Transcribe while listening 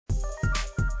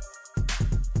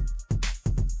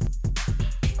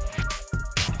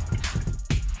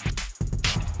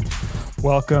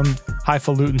Welcome,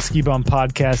 Highfalutin Ski Bum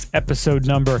Podcast, episode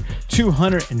number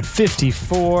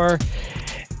 254.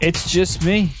 It's just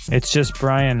me. It's just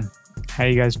Brian. How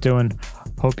you guys doing?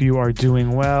 Hope you are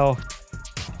doing well.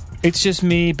 It's just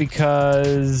me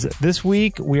because this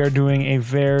week we are doing a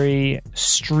very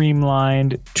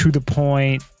streamlined, to the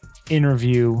point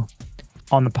interview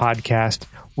on the podcast.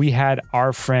 We had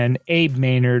our friend Abe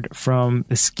Maynard from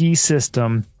the Ski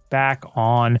System back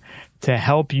on to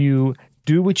help you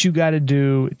do what you got to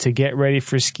do to get ready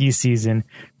for ski season,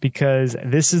 because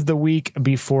this is the week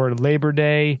before Labor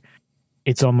Day.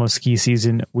 It's almost ski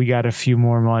season. We got a few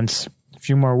more months, a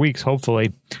few more weeks,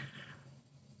 hopefully.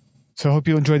 So I hope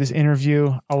you enjoyed this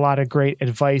interview. A lot of great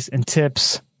advice and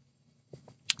tips.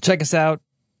 Check us out.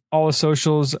 All the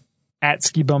socials at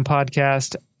Ski Bum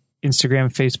Podcast,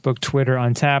 Instagram, Facebook, Twitter,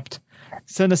 Untapped.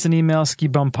 Send us an email,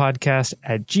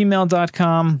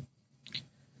 skibumpodcast@gmail.com.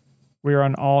 We're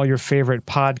on all your favorite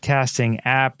podcasting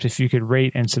apps. If you could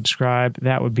rate and subscribe,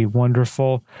 that would be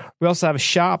wonderful. We also have a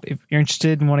shop. If you're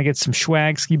interested and want to get some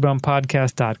swag,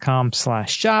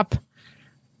 skibumpodcast.com/shop.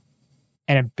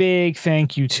 And a big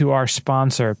thank you to our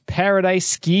sponsor, Paradise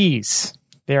Skis.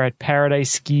 They're at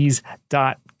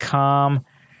paradiseskis.com.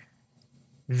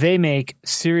 They make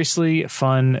seriously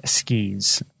fun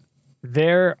skis.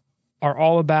 They're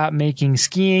all about making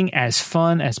skiing as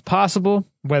fun as possible,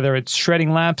 whether it's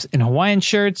shredding laps in Hawaiian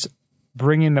shirts,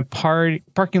 bringing the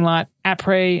parking lot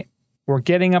après, or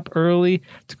getting up early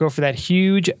to go for that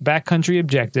huge backcountry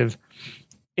objective.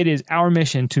 It is our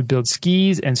mission to build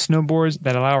skis and snowboards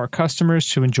that allow our customers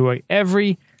to enjoy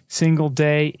every single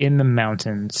day in the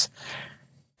mountains.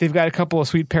 They've got a couple of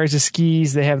sweet pairs of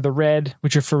skis. They have the red,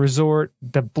 which are for resort,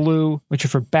 the blue, which are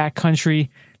for backcountry.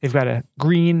 They've got a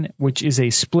green, which is a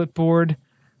split board.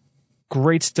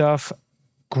 Great stuff.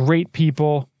 Great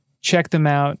people. Check them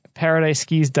out.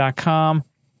 ParadiseSkis.com.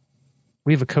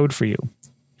 We have a code for you.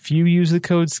 If you use the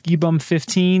code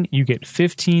SKIBUM15, you get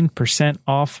 15%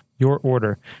 off your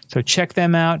order. So check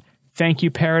them out. Thank you,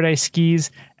 Paradise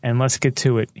Skis. And let's get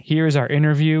to it. Here's our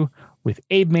interview with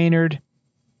Abe Maynard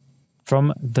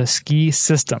from the Ski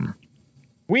System.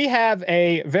 We have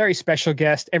a very special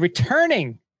guest, a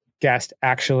returning guest,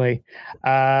 actually.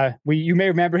 You may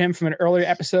remember him from an earlier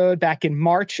episode back in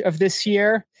March of this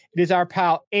year. It is our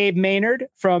pal Abe Maynard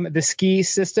from the Ski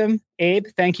System. Abe,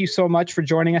 thank you so much for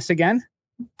joining us again.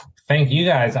 Thank you,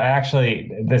 guys.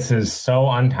 This is so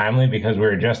untimely because we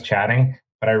were just chatting,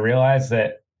 but I realized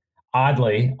that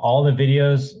oddly, all the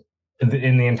videos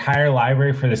in the entire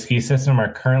library for the Ski System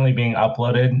are currently being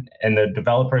uploaded, and the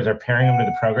developers are pairing them to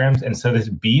the programs. And so this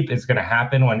beep is going to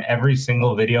happen when every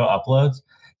single video uploads.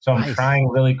 So I'm trying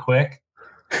really quick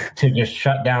to just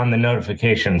shut down the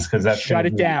notifications, because that's shut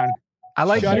it down. I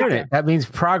like hearing it. That means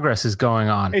progress is going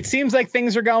on. It seems like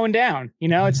things are going down. You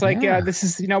know, it's like this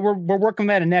is, we're working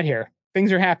at a net here.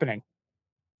 Things are happening.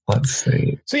 Let's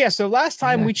see. So last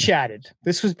time we chatted,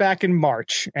 this was back in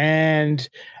March, and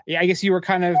I guess you were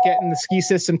kind of getting the Ski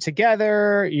System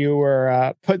together. You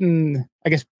were getting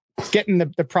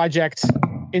the project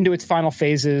into its final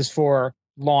phases for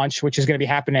launch, which is going to be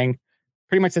happening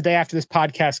pretty much the day after this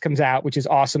podcast comes out, which is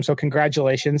awesome. So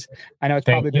congratulations. I know it's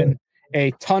probably been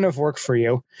a ton of work for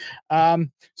you.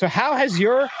 So how has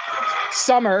your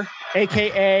summer,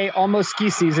 AKA almost ski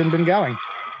season, been going?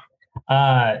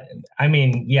 A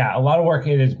lot of work.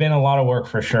 It has been a lot of work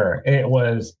for sure. It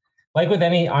was like with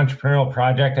any entrepreneurial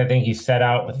project. I think you set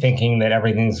out with thinking that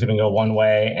everything's going to go one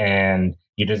way, and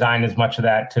you design as much of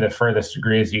that to the furthest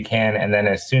degree as you can. And then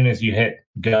as soon as you hit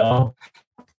go,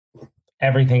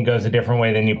 everything goes a different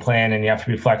way than you plan, and you have to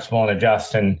be flexible and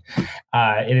adjust. And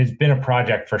it has been a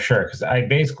project for sure, because I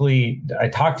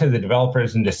talked to the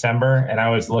developers in December, and I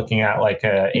was looking at like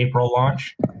a April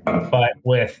launch. But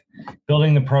with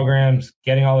building the programs,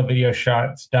 getting all the video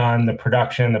shots done, the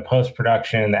production, the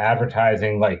post-production, the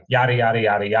advertising, like yada, yada,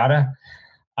 yada, yada,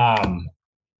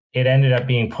 it ended up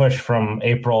being pushed from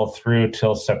April through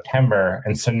till September.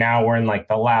 And so now we're in like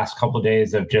the last couple of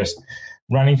days of just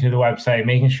running through the website,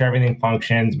 making sure everything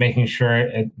functions, making sure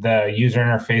the user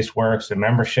interface works, the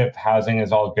membership housing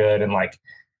is all good, and like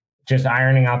just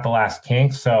ironing out the last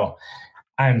kinks. So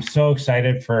I'm so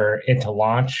excited for it to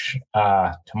launch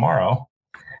tomorrow,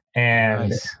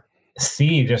 and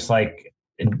see just like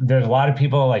there's a lot of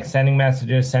people like sending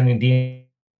messages, sending DMs.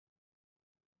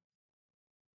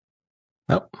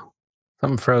 Nope,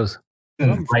 something froze.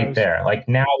 Right there. Like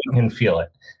now we can feel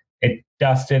it. It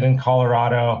dusted in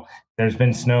Colorado. There's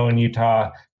been snow in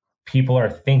Utah. People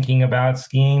are thinking about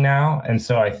skiing now. And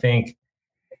so I think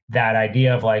that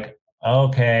idea of like,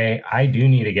 okay, I do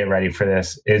need to get ready for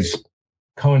this is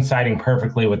coinciding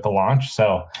perfectly with the launch.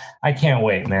 So I can't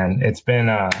wait, man. It's been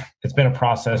a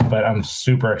process, but I'm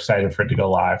super excited for it to go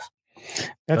live.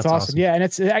 That's awesome. Yeah. And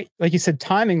it's like you said,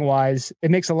 timing wise, it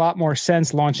makes a lot more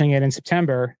sense launching it in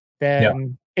September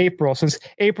than April. Since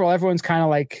April, everyone's kind of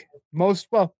like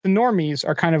the normies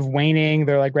are kind of waning.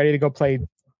 They're like ready to go play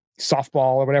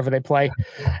softball or whatever they play.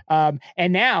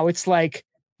 And now it's like,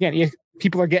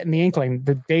 people are getting the inkling.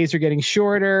 The days are getting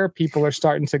shorter. People are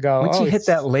starting to go. Once you hit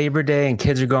that Labor Day and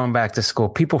kids are going back to school,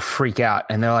 people freak out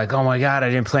and they're like, oh my God, I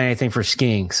didn't plan anything for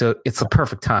skiing. So it's the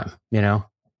perfect time, Yeah.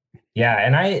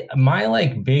 And my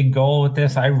like big goal with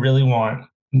this, I really want,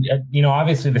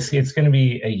 obviously it's going to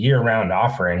be a year round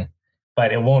offering,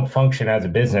 but it won't function as a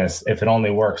business if it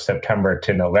only works September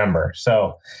to November.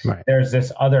 So There's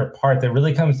this other part that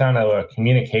really comes down to a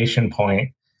communication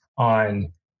point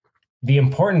on the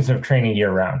importance of training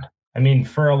year round. I mean,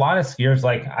 for a lot of skiers,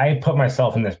 like I put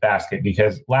myself in this basket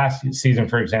because last season,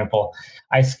 for example,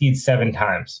 I skied 7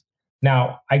 times.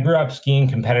 Now, I grew up skiing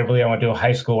competitively. I went to a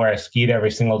high school where I skied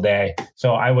every single day.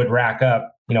 So I would rack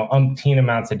up, umpteen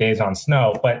amounts of days on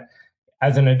snow. But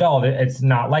as an adult, it's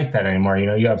not like that anymore.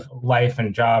 You have life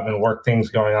and job and work things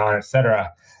going on, et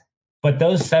cetera. But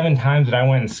those 7 times that I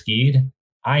went and skied,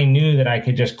 I knew that I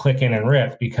could just click in and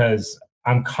rip because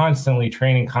I'm constantly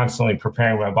training, constantly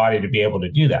preparing my body to be able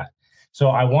to do that. So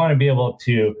I want to be able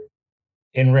to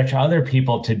enrich other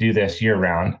people to do this year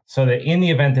round so that in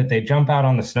the event that they jump out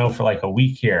on the snow for like a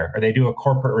week here, or they do a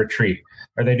corporate retreat,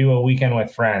 or they do a weekend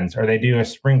with friends, or they do a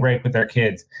spring break with their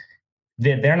kids,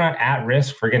 they're not at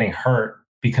risk for getting hurt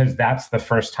because that's the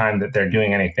first time that they're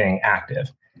doing anything active.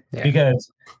 Yeah. Because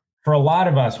for a lot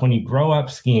of us, when you grow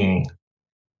up skiing,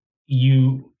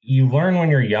 you learn when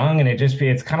you're young and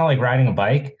it's kind of like riding a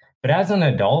bike. But as an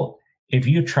adult, if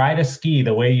you try to ski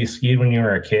the way you skied when you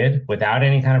were a kid without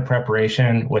any kind of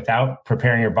preparation, without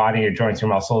preparing your body, your joints, your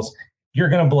muscles, you're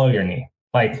going to blow your knee.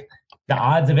 Like the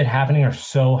odds of it happening are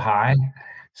so high.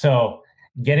 So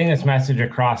getting this message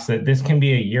across that this can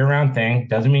be a year-round thing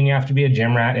doesn't mean you have to be a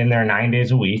gym rat in there 9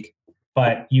 days a week,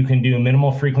 but you can do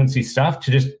minimal frequency stuff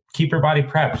to just keep your body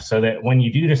prepped so that when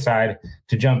you do decide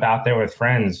to jump out there with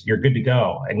friends, you're good to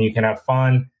go and you can have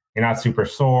fun. You're not super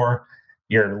sore.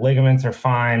 Your ligaments are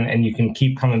fine and you can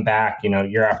keep coming back,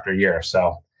 year after year.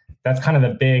 So that's kind of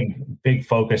the big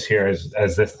focus here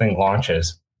as this thing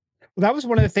launches. Well, that was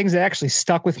one of the things that actually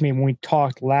stuck with me when we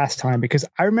talked last time, because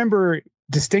I remember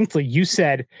distinctly you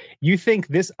said you think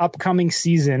this upcoming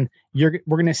season we're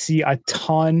going to see a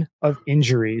ton of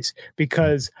injuries,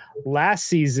 because last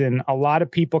season a lot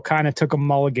of people kind of took a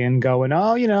mulligan going,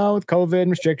 with COVID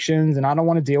restrictions and I don't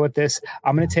want to deal with this,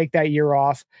 I'm going to take that year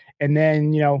off, and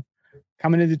then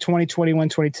coming into 2021,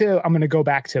 22, I'm going to go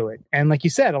back to it. And like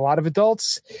you said, a lot of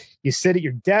adults, you sit at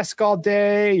your desk all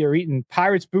day, you're eating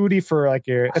pirate's booty for it's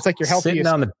like your healthiest. Sitting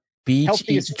on the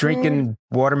beach, drinking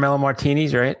watermelon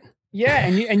martinis, right? Yeah.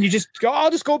 And you just go, I'll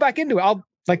just go back into it. I'll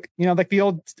like the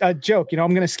old joke, I'm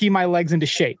going to ski my legs into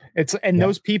shape.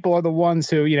 Those people are the ones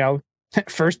who,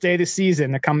 first day of the season,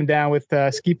 they're coming down with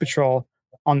ski patrol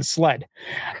on the sled.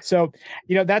 So,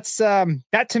 that's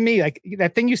that to me, like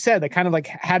that thing you said that kind of like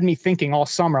had me thinking all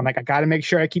summer. I'm like, I got to make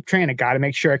sure I keep training. I got to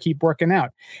make sure I keep working out.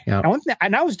 Yep.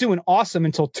 And I was doing awesome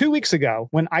until 2 weeks ago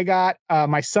when I got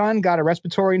my son got a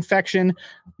respiratory infection.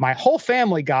 My whole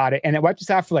family got it, and it wiped us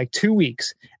out for like 2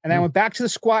 weeks. And then I went back to the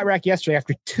squat rack yesterday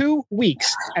after 2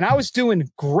 weeks, and I was doing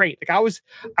great. Like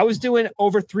I was doing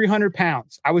over 300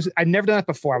 pounds. I'd never done that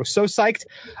before. I was so psyched.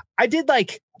 I did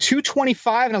like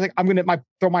 225, and I was like, I'm going to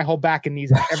throw my whole back and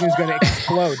knees out. Everyone's going to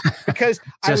explode because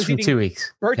I was from 2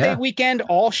 weeks. Birthday weekend,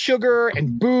 all sugar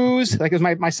and booze. Like it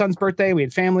was my son's birthday. We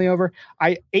had family over.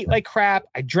 I ate like crap.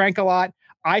 I drank a lot.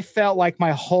 I felt like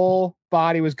my whole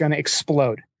body was going to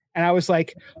explode. And I was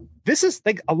like, this is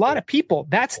like a lot of people,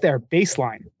 that's their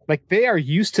baseline. Like they are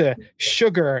used to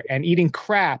sugar and eating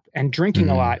crap and drinking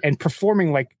a lot and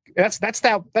performing like that's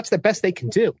the best they can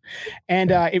do.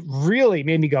 And it really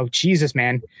made me go, Jesus,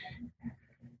 man,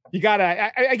 you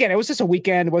gotta, again, it was just a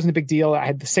weekend. It wasn't a big deal. I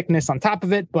had the sickness on top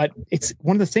of it, but it's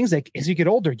one of the things like as you get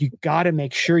older, you gotta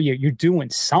make sure you're doing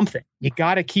something. You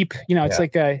gotta keep, it's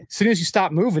like as soon as you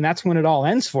stop moving, that's when it all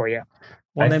ends for you.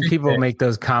 Well, then people make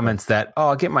those comments that,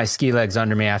 I'll get my ski legs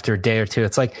under me after a day or two.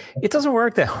 It's like, it doesn't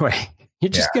work that way. You're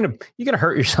just you're going to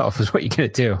hurt yourself is what you're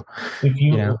going to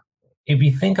do. If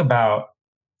you think about,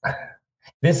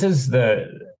 this is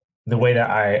the way that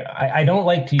I don't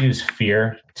like to use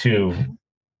fear to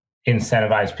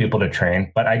incentivize people to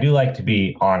train, but I do like to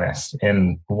be honest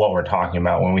in what we're talking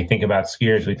about. When we think about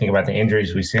skiers, we think about the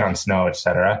injuries we see on snow, et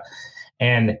cetera.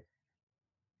 And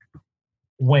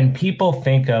when people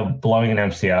think of blowing an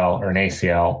MCL or an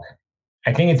ACL,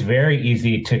 I think it's very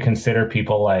easy to consider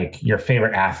people like your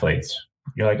favorite athletes.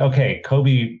 You're like, okay,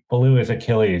 Kobe blew his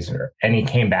Achilles and he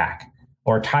came back,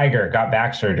 or Tiger got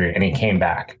back surgery and he came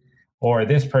back, or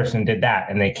this person did that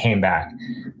and they came back.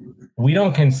 We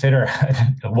don't consider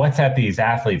what's at these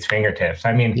athletes' fingertips.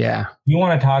 I mean, you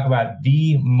want to talk about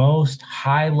the most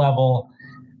high level,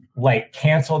 like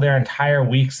cancel their entire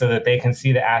week so that they can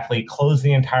see the athlete, close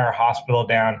the entire hospital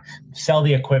down, sell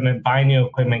the equipment, buy new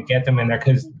equipment, get them in there,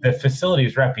 because the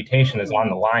facility's reputation is on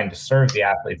the line to serve the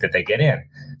athlete that they get in.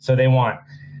 So they want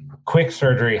quick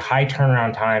surgery, high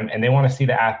turnaround time, and they want to see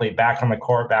the athlete back on the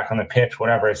court, back on the pitch,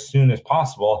 whatever, as soon as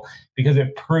possible, because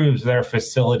it proves their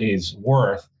facility's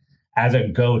worth as a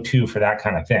go-to for that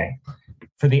kind of thing.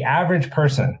 For the average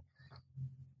person,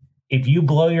 if you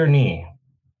blow your knee,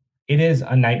 it is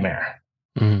a nightmare.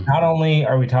 Not only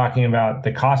are we talking about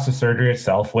the cost of surgery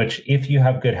itself, which if you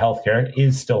have good healthcare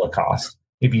is still a cost.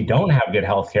 If you don't have good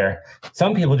healthcare,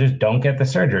 some people just don't get the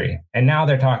surgery. And now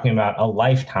they're talking about a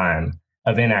lifetime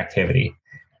of inactivity.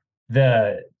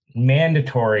 The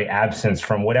mandatory absence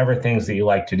from whatever things that you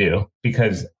like to do,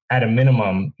 because at a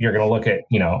minimum, you're going to look at,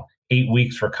 8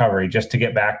 weeks recovery just to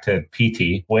get back to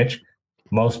PT, which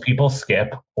most people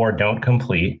skip or don't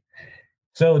complete.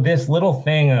 So this little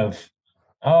thing of,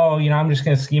 I'm just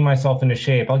going to ski myself into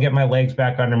shape. I'll get my legs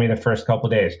back under me the first couple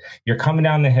of days. You're coming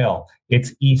down the hill.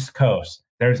 It's East Coast.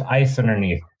 There's ice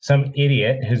underneath. Some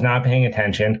idiot who's not paying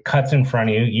attention cuts in front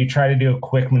of you. You try to do a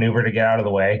quick maneuver to get out of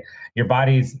the way. Your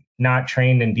body's not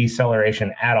trained in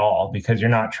deceleration at all because you're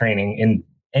not training in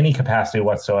any capacity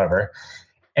whatsoever.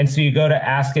 And so you go to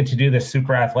ask it to do this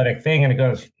super athletic thing, and it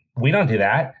goes, we don't do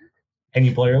that. And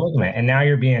you blow your ligament. And now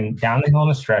you're being down the hill on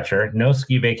a stretcher, no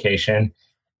ski vacation.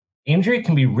 Injury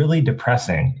can be really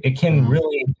depressing. It can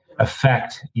really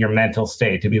affect your mental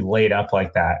state to be laid up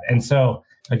like that. And so,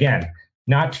 again,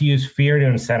 not to use fear to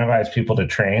incentivize people to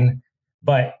train,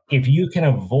 but if you can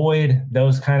avoid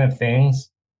those kind of things,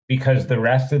 because the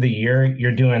rest of the year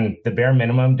you're doing the bare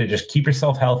minimum to just keep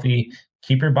yourself healthy,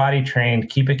 keep your body trained,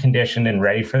 keep it conditioned and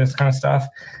ready for this kind of stuff.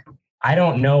 I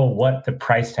don't know what the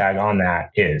price tag on that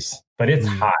is, but it's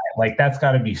high. Like that's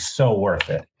got to be so worth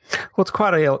it. Well, it's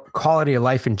quality of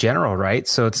life in general, right?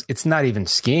 So it's not even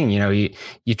skiing.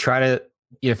 You try to,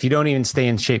 if you don't even stay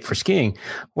in shape for skiing,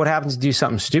 what happens to do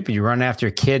something stupid? You run after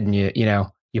a kid and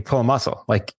you pull a muscle.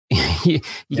 Like you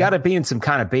got to be in some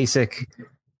kind of basic,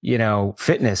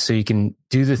 fitness so you can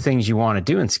do the things you want to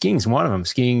do. And skiing's one of them.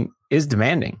 Skiing is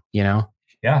demanding, Yeah.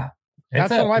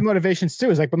 That's one of my motivations too.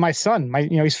 Is like, but my son,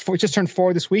 he's just turned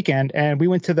 4 this weekend, and we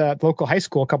went to the local high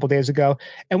school a couple of days ago,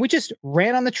 and we just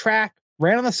ran on the track,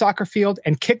 ran on the soccer field,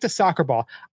 and kicked a soccer ball.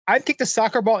 I've kicked a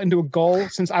soccer ball into a goal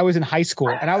since I was in high school,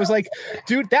 and I was like,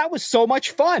 dude, that was so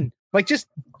much fun. Like just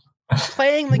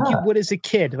playing like you would as a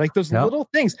kid, like those little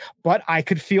things. But I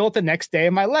could feel it the next day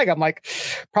in my leg. I'm like,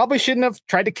 probably shouldn't have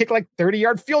tried to kick like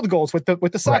 30-yard field goals with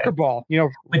the soccer ball.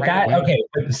 But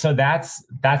so that's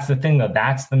the thing though.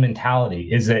 That's the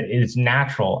mentality. Is that it's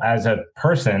natural as a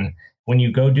person when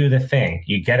you go do the thing,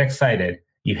 you get excited,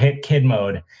 you hit kid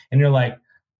mode, and you're like,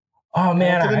 oh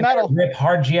man, I got to rip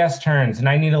hard GS turns, and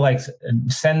I need to like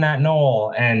send that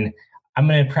knoll, and I'm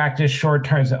going to practice short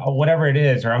turns, whatever it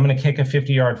is, or I'm going to kick a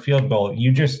 50-yard field goal.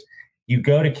 You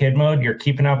go to kid mode. You're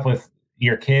keeping up with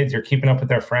your kids. You're keeping up with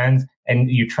their friends,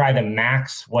 and you try to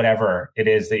max whatever it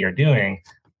is that you're doing.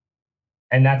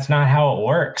 And that's not how it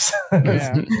works.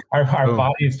 Yeah. Our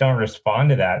bodies don't respond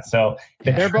to that. So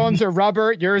their bones are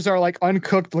rubber. Yours are like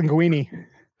uncooked linguine.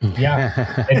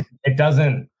 Yeah, it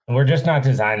doesn't. We're just not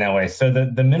designed that way. So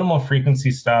the minimal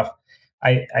frequency stuff,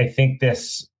 I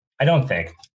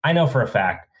know for a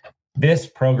fact, this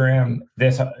program,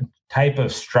 this type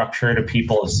of structure to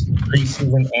people's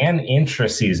preseason and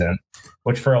intra-season,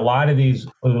 which for a lot of these,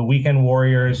 the weekend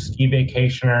warriors, ski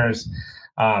vacationers,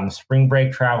 spring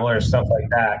break travelers, stuff like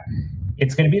that,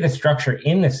 it's going to be the structure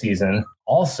in the season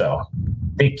also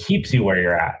that keeps you where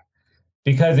you're at.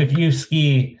 Because if you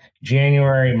ski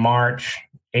January, March,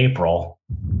 April,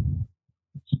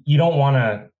 you don't want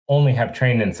to only have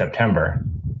trained in September.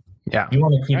 Yeah. You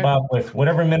want to keep up with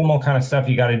whatever minimal kind of stuff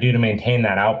you got to do to maintain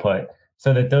that output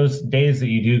so that those days that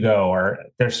you do go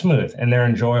they're smooth and they're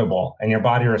enjoyable and your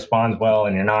body responds well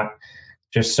and you're not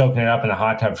just soaking it up in the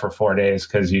hot tub for 4 days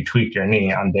because you tweaked your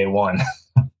knee on day one,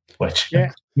 which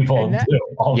people do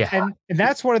all the time. And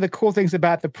that's one of the cool things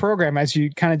about the program, as you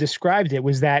kind of described it,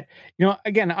 was that,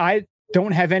 again, I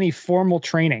don't have any formal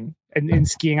training in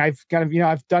skiing. I've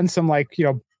I've done some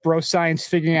bro science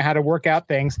figuring out how to work out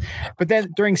things. But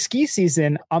then during ski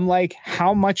season, I'm like,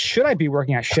 how much should I be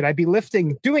working out? Should I be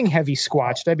lifting, doing heavy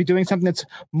squats? Should I be doing something that's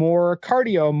more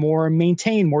cardio, more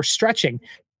maintain, more stretching?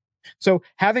 So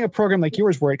having a program like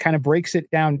yours where it kind of breaks it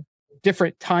down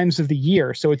different times of the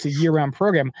year, so it's a year-round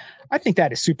program, I think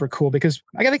that is super cool because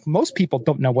I think most people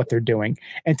don't know what they're doing,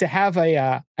 and to have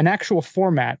an actual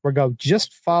format where go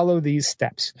just follow these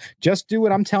steps, just do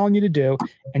what I'm telling you to do,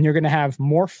 and you're going to have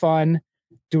more fun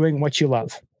doing what you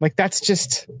love. Like that's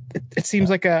just it seems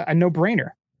like a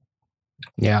no-brainer.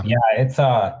 Yeah. It's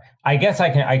I guess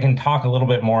I can talk a little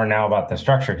bit more now about the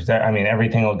structure because I mean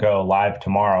everything will go live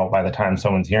tomorrow by the time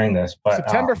someone's hearing this. But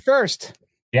September 1st.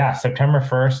 Yeah, September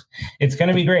 1st. It's going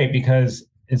to be great because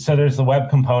so there's the web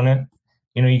component.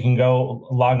 You know, you can go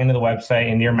log into the website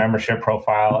into your membership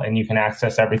profile and you can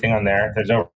access everything on there. There's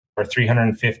over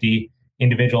 350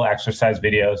 individual exercise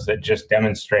videos that just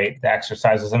demonstrate the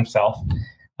exercises themselves.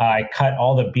 I cut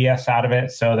all the BS out of it.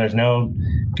 So there's no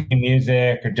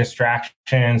music or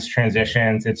distractions,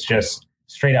 transitions. It's just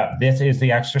straight up. This is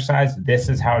the exercise. This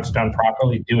is how it's done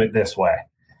properly. Do it this way.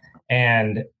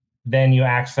 And then you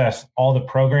access all the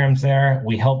programs there.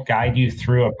 We help guide you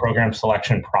through a program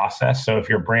selection process. So if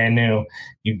you're brand new,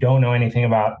 you don't know anything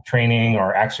about training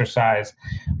or exercise,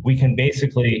 we can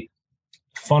basically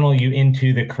funnel you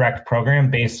into the correct program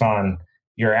based on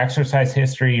your exercise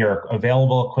history, your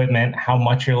available equipment, how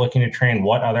much you're looking to train,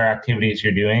 what other activities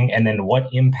you're doing, and then what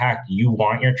impact you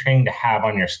want your training to have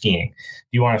on your skiing. Do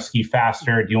you want to ski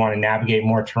faster? Do you want to navigate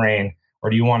more terrain? Or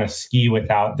do you want to ski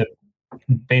without the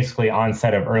basically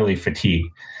onset of early fatigue?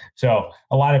 So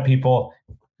a lot of people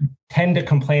tend to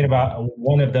complain about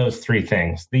one of those three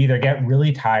things. They either get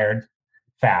really tired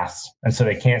fast, and so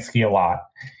they can't ski a lot.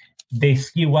 They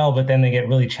ski well, but then they get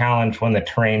really challenged when the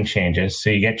terrain changes. So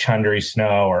you get chundery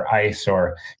snow or ice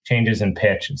or changes in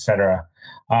pitch, et cetera.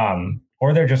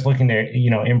 Or they're just looking to,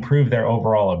 improve their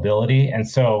overall ability. And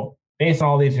so based on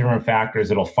all these different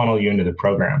factors, it'll funnel you into the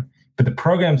program. But the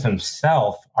programs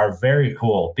themselves are very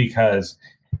cool because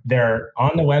they're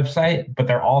on the website, but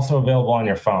they're also available on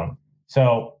your phone.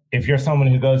 So if you're someone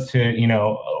who goes to,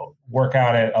 work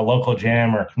out at a local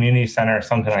gym or community center or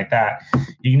something like that,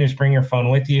 you can just bring your phone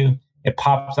with you. It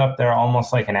pops up there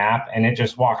almost like an app, and it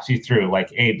just walks you through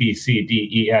like A, B, C, D,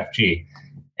 E, F, G.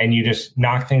 And you just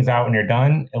knock things out when you're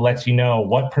done. It lets you know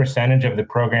what percentage of the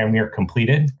program you're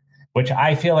completed, which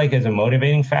I feel like is a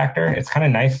motivating factor. It's kind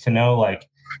of nice to know like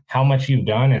how much you've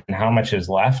done and how much is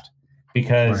left,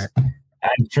 because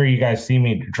I'm sure you guys see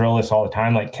me drill this all the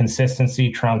time. Like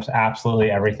consistency trumps absolutely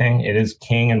everything. It is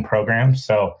king in programs.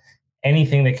 So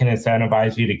anything that can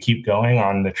incentivize you to keep going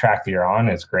on the track that you're on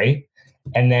is great.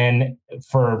 And then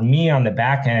for me on the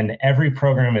back end, every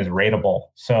program is rateable.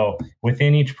 So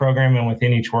within each program and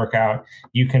within each workout,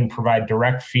 you can provide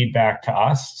direct feedback to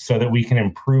us so that we can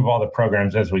improve all the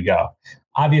programs as we go.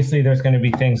 Obviously, there's going to be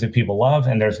things that people love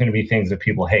and there's going to be things that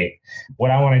people hate.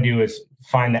 What I want to do is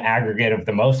find the aggregate of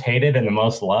the most hated and the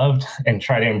most loved and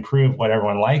try to improve what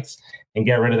everyone likes and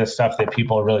get rid of the stuff that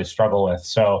people really struggle with.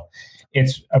 So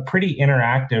it's a pretty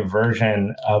interactive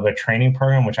version of a training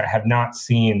program, which I have not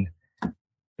seen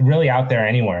really out there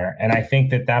anywhere. And I think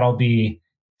that that'll be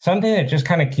something that just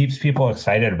kind of keeps people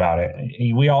excited about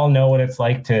it. We all know what it's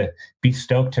like to be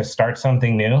stoked to start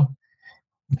something new.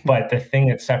 But the thing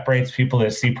that separates people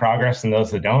that see progress and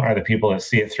those that don't are the people that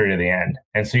see it through to the end.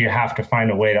 And so you have to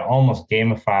find a way to almost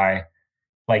gamify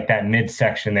like that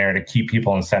midsection there to keep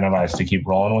people incentivized to keep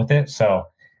rolling with it. So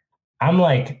I'm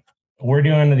like, we're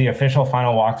doing the official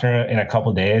final walkthrough in a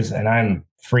couple of days, and I'm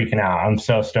freaking out. I'm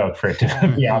so stoked for it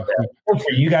to be out there,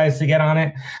 for you guys to get on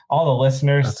it, all the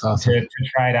listeners to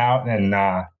try it out, and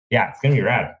it's gonna be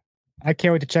rad. I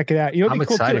can't wait to check it out. I'm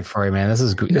excited for you, man. This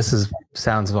is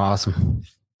sounds awesome.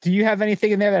 Do you have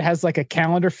anything in there that has like a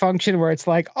calendar function where it's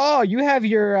like, oh, you have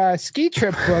your ski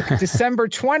trip book December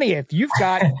 20th. You've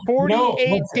got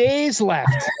 48 days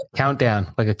left.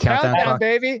 Countdown, like a countdown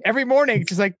baby. Every morning,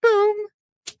 just like boom.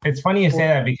 It's funny you say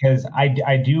that because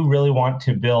I do really want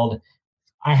to build.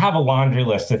 I have a laundry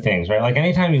list of things, right? Like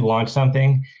anytime you launch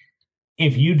something,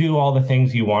 if you do all the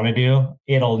things you want to do,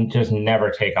 it'll just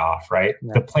never take off, right?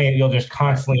 Yeah. The plane, you'll just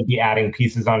constantly be adding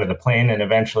pieces onto the plane, and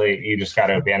eventually you just got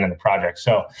to abandon the project.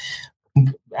 So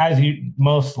as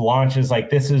most launches, like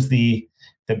this is the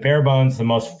bare bones, the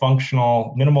most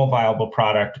functional, minimal viable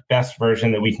product, best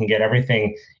version that we can get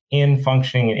everything in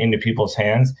functioning and into people's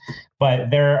hands.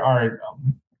 But there are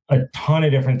a ton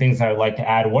of different things that I would like to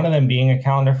add. One of them being a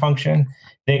calendar function,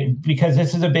 because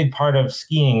this is a big part of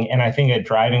skiing, and I think a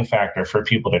driving factor for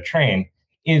people to train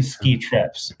is ski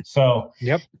trips. So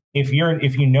if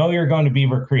you know you're going to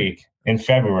Beaver Creek in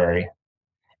February,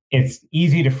 it's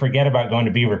easy to forget about going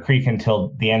to Beaver Creek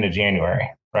until the end of January,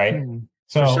 right?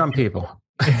 So for some people.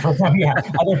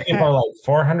 Other people are like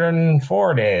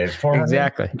 404 days. 400.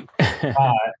 Exactly.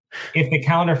 if the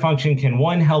calendar function can,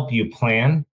 one, help you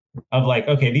plan of like,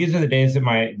 okay, these are the days that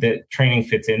that training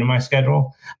fits into my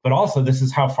schedule, but also this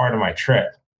is how far to my trip.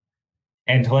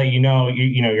 And to let you know,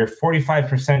 you're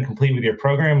 45% complete with your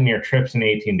program and your trip's in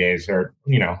 18 days, or,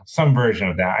 some version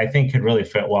of that, I think could really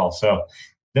fit well. So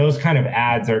those kind of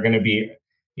ads are going to be,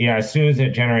 as soon as it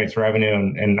generates revenue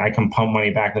and I can pump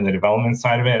money back in the development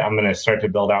side of it, I'm going to start to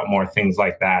build out more things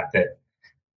like that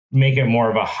make it more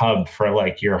of a hub for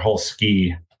like your whole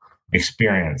ski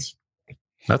experience.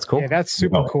 That's cool. Yeah, that's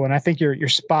super cool. And I think you're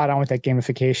spot on with that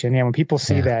gamification. Yeah, when people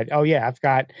see that,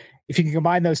 if you can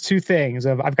combine those two things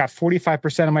of I've got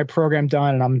 45% of my program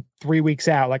done and I'm 3 weeks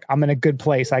out, like I'm in a good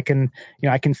place. I can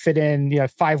fit in,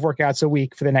 5 workouts a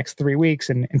week for the next 3 weeks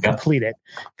and complete it.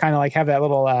 Kind of like have that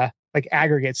little like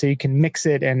aggregate so you can mix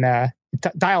it and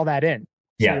dial that in.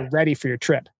 So you're ready for your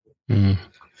trip. Mm.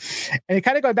 And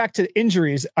kind of going back to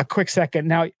injuries a quick second.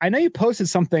 Now, I know you posted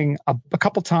something a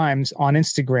couple times on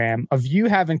Instagram of you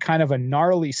having kind of a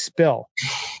gnarly spill.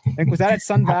 Like, was that at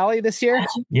Sun Valley this year?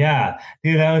 Yeah,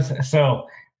 dude, that was so.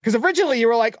 Because originally you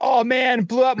were like, "Oh man,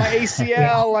 blew up my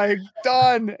ACL, like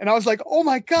done," and I was like, "Oh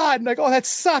my god," and like, "Oh, that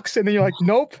sucks," and then you're like,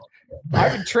 "Nope,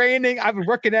 I've been training, I've been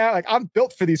working out, like I'm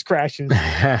built for these crashes."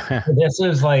 This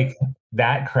is like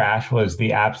that crash was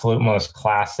the absolute most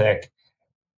classic.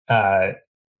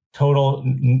 Total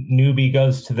newbie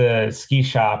goes to the ski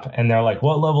shop and they're like,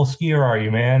 "What level skier are you,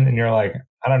 man?" And you're like,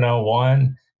 "I don't know,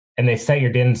 1." And they set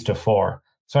your DINs to 4.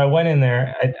 So I went in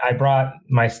there, I brought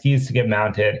my skis to get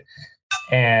mounted.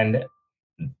 And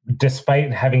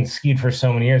despite having skied for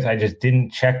so many years, I just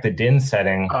didn't check the DIN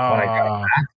setting when I got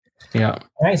back. Yeah.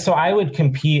 Right. So I would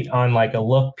compete on like a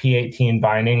Look P18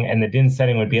 binding and the DIN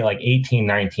setting would be at like 18,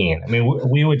 19. I mean,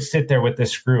 we would sit there with the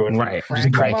screw and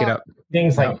just crank it up.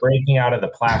 Things like breaking out of the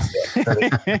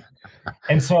plastic.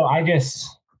 And so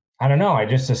I don't know. I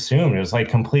just assumed it was like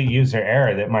complete user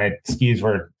error that my skis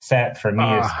were set for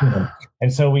me.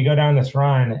 And so we go down this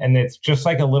run and it's just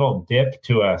like a little dip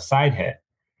to a side hit.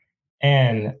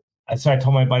 And so I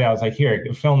told my buddy, I was like, "Here,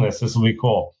 film this. This will be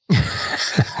cool."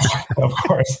 Of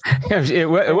course. It was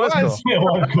cool. It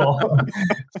was cool.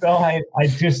 So I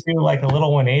just do like a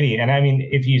little 180. And I mean,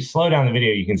 if you slow down the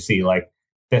video, you can see like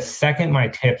the second my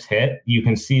tips hit, you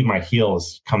can see my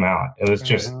heels come out. It was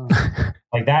just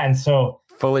like that. And so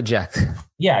full eject.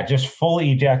 Yeah, just full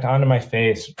eject onto my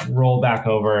face, roll back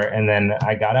over. And then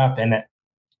I got up and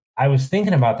I was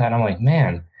thinking about that. And I'm like,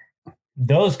 man,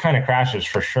 those kind of crashes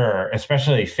for sure,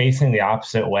 especially facing the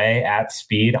opposite way at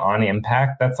speed on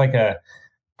impact. That's like a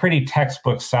pretty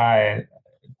textbook side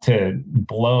to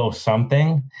blow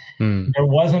something. There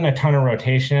wasn't a ton of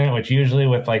rotation in it, which usually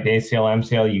with like the ACL,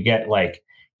 MCL, you get like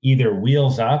either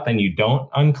wheels up and you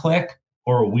don't unclick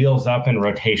or wheels up and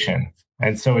rotation.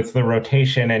 And so it's the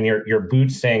rotation and your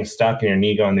boot staying stuck and your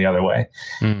knee going the other way.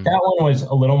 That one was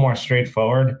a little more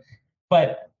straightforward,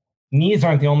 but knees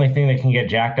aren't the only thing that can get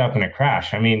jacked up in a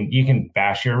crash. I mean, you can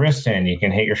bash your wrist in, you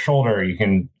can hit your shoulder, you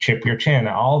can chip your chin,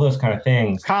 all those kind of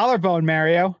things. Collarbone,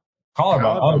 Mario.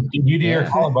 Collarbone. Oh, did you do your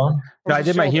collarbone? No, I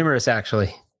did my humerus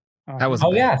actually. That was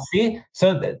yeah. See,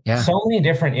 so so many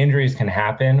different injuries can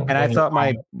happen. And I thought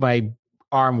my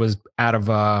arm was out of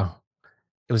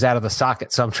the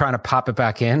socket, so I'm trying to pop it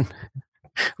back in.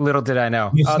 Little did I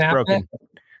know, you it's broken. It?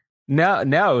 No,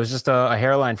 it was just a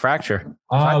hairline fracture.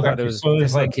 I thought it was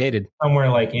dislocated like somewhere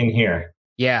like in here.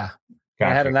 Yeah.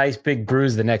 Gotcha. I had a nice big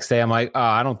bruise the next day. I'm like,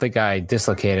 I don't think I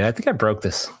dislocated. I think I broke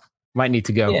this. Might need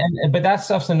to go. Yeah, but that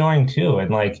stuff's annoying too.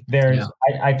 And like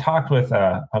I talked with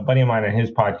a buddy of mine on his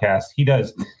podcast. He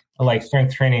does like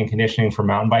strength training and conditioning for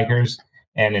mountain bikers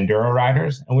and enduro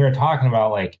riders. And we were talking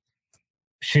about like,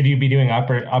 should you be doing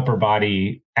upper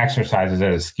body exercises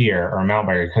as a skier or a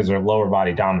mountain biker because they're lower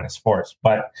body dominant sports?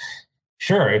 But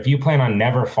sure, if you plan on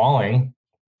never falling,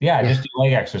 just do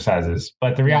leg exercises.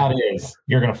 But the reality is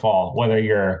you're going to fall, whether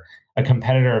you're a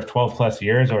competitor of 12 plus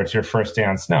years or it's your first day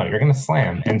on snow, you're going to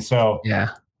slam. And so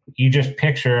you just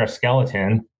picture a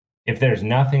skeleton. If there's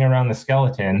nothing around the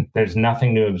skeleton, there's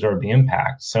nothing to absorb the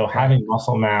impact. So having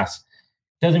muscle mass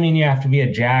doesn't mean you have to be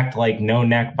a jacked, like no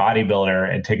neck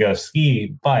bodybuilder and to go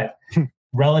ski, but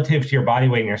relative to your body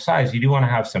weight and your size, you do want to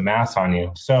have some mass on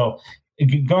you. So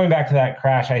going back to that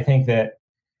crash, I think that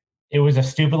it was a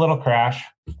stupid little crash.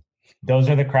 Those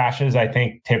are the crashes, I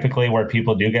think, typically where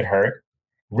people do get hurt.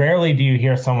 Rarely do you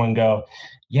hear someone go,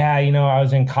 "Yeah, I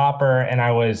was in Copper and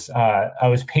I was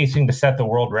pacing to set the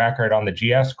world record on the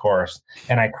GS course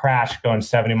and I crashed going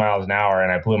 70 miles an hour and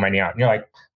I blew my knee out." And you're like,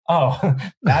 "Oh,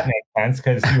 that makes sense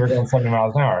because you were going 70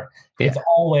 miles an hour." Yeah. It's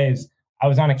always, I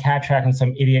was on a cat track and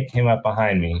some idiot came up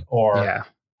behind me, or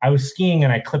I was skiing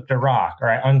and I clipped a rock, or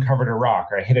I uncovered a rock,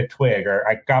 or I hit a twig, or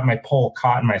I got my pole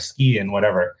caught in my ski and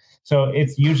whatever. So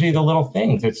it's usually the little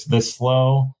things. It's the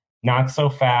slow, not so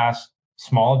fast,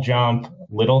 small jump,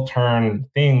 little turn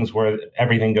things where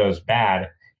everything goes bad.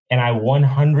 And I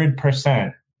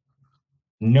 100%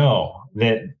 know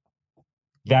that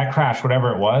crash,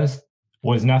 whatever it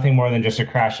was nothing more than just a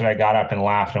crash that I got up and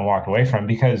laughed and walked away from,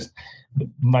 because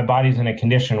my body's in a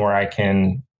condition where I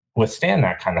can withstand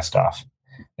that kind of stuff.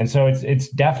 And so it's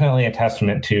definitely a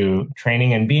testament to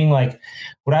training and being like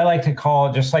what I like to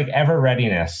call just like ever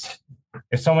readiness.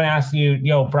 If someone asks you,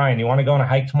 yo, Brian, you want to go on a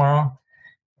hike tomorrow?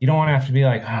 You don't want to have to be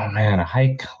like, oh man, a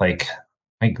hike, like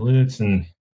my glutes and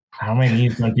how my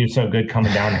knees don't do so good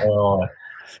coming downhill.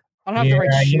 I don't have the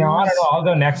right shoes. I don't know. I'll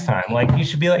go next time. Like, you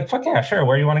should be like, fuck yeah, sure.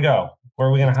 Where do you want to go? Where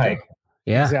are we going to hike?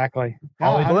 Yeah, exactly.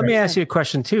 Well, let me ask you a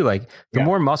question too. Like, the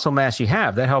more muscle mass you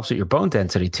have, that helps with your bone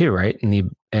density too, right?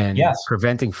 And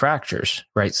preventing fractures,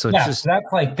 right? So it's just, so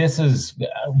that's like, this is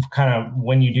kind of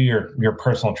when you do your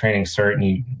personal training cert and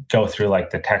you go through like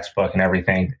the textbook and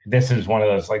everything. This is one of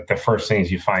those, like, the first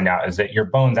things you find out is that your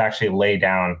bones actually lay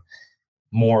down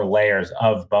more layers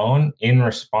of bone in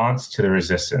response to the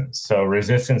resistance. So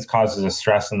resistance causes a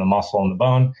stress in the muscle and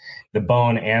the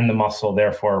bone and the muscle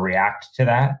therefore react to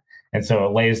that. And so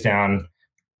it lays down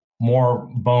more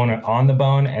bone on the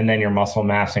bone, and then your muscle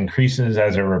mass increases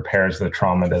as it repairs the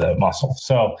trauma to the muscle.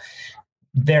 So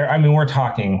we're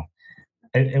talking,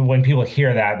 when people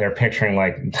hear that, they're picturing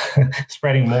like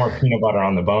spreading more peanut butter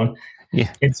on the bone.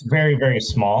 Yeah. It's very, very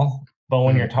small. But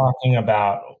when you're talking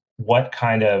about what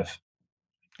kind of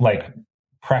like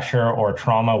pressure or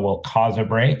trauma will cause a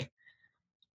break,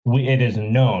 it is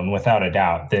known without a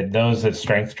doubt that those that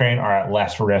strength train are at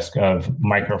less risk of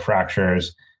microfractures,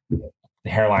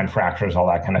 hairline fractures, all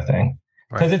that kind of thing.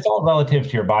 Because it's all relative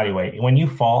to your body weight. When you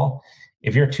fall,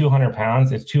 if you're 200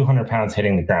 pounds, it's 200 pounds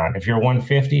hitting the ground. If you're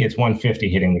 150, it's 150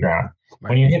 hitting the ground.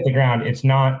 When you hit the ground, it's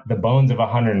not the bones of a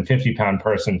 150-pound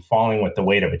person falling with the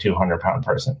weight of a 200-pound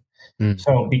person.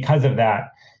 So because of that,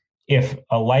 if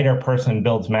a lighter person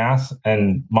builds mass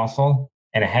and muscle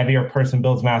and a heavier person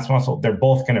builds mass muscle, they're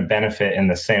both going to benefit in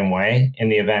the same way in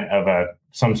the event of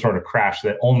some sort of crash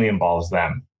that only involves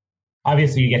them.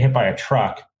 Obviously, you get hit by a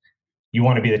truck, you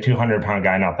want to be the 200-pound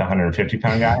guy, not the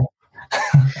 150-pound guy.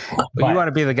 But you want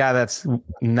to be the guy that's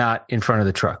not in front of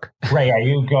the truck. Right. Yeah,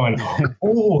 you going,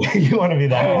 oh, you want to be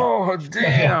that. Oh,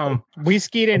 damn. We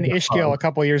skied in Ischgl a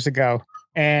couple of years ago.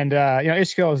 And,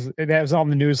 Ischgl that was on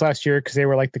the news last year because they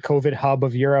were like the COVID hub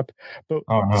of Europe. But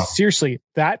seriously,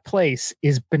 that place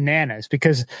is bananas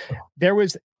because there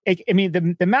was,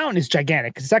 the mountain is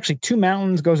gigantic. It's actually 2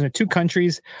 mountains, goes into 2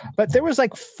 countries. But there was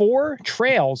like 4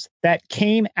 trails that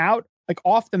came out like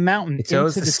off the mountain into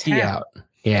the ski town. out.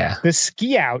 Yeah. The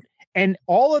ski out. And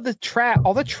all the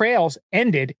trails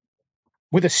ended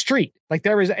with a street. Like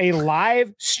there was a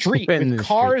live street with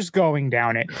cars going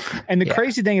down it. And the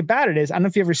crazy thing about it is, I don't know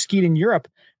if you ever skied in Europe,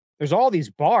 there's all these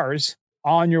bars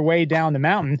on your way down the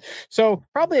mountain. So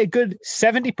probably a good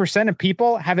 70% of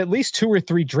people have at least 2 or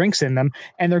 3 drinks in them.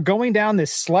 And they're going down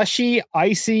this slushy,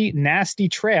 icy, nasty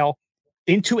trail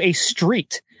into a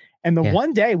street. And the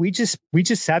one day we just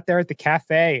sat there at the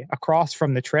cafe across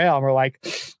from the trail and we're like,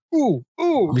 ooh.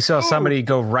 We saw somebody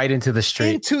go right into the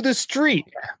street. Into the street.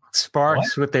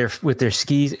 Sparks with their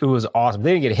skis. It was awesome.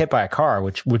 They didn't get hit by a car,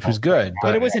 which was good.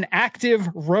 But it was an active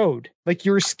road. Like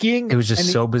you were skiing. It was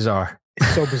just so bizarre.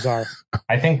 It's so bizarre.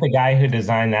 I think the guy who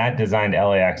designed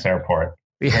LAX airport.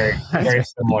 Very, very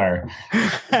similar.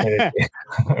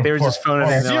 They were just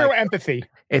phoning in. Zero empathy.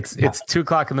 It's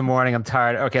 2:00 in the morning. I'm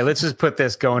tired. Okay, let's just put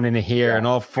this going into here and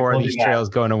all 4 of these trails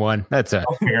going to one. That's it.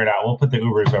 We'll figure it out. We'll put the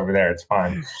Ubers over there. It's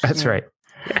fine. That's right.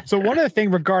 So one of the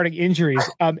things regarding injuries,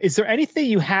 is there anything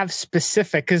you have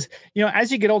specific? Because,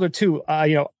 as you get older too,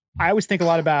 I always think a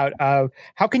lot about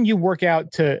how can you work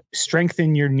out to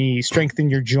strengthen your knees, strengthen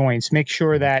your joints, make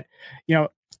sure that, again,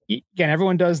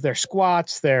 everyone does their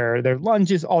squats, their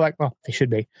lunges, all that. Well, they should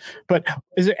be. But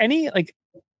is there any like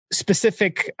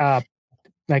specific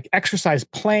like exercise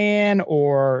plan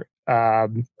or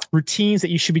routines that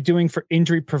you should be doing for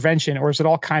injury prevention, or is it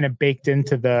all kind of baked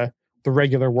into the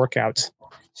regular workouts?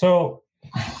 So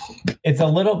it's a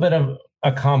little bit of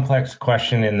a complex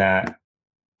question in that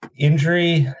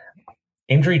injury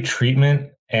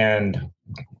treatment and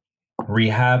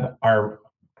rehab are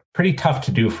pretty tough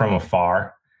to do from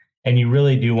afar. And you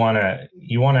really do want to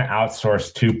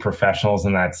outsource to professionals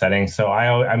in that setting. So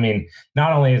I mean,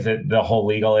 not only is it the whole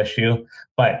legal issue,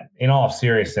 but in all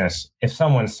seriousness, if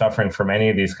someone's suffering from any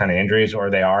of these kind of injuries or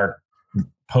they are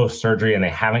post-surgery and they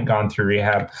haven't gone through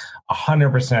rehab,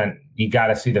 100% you got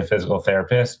to see the physical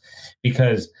therapist,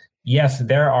 because yes,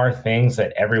 there are things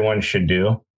that everyone should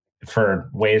do for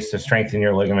ways to strengthen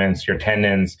your ligaments, your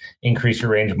tendons, increase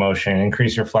your range of motion,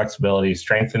 increase your flexibility,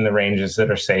 strengthen the ranges that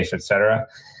are safe, etc.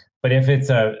 But if it's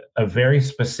a very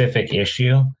specific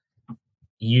issue,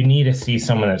 you need to see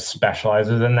someone that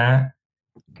specializes in that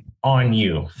on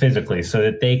you physically so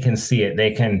that they can see it,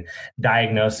 they can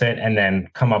diagnose it, and then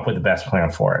come up with the best plan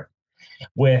for it.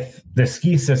 With the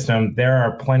ski system, there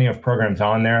are plenty of programs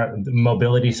on there,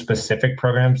 mobility specific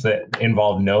programs that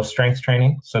involve no strength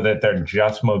training, so that they're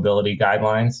just mobility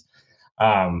guidelines,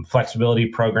 flexibility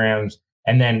programs,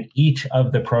 and then each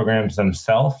of the programs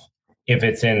themselves, if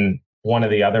it's in one of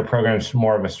the other programs,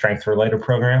 more of a strength related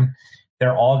program,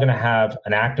 they're all going to have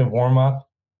an active warm up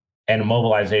and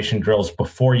mobilization drills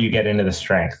before you get into the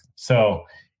strength. So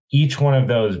each one of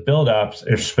those buildups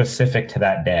is specific to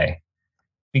that day,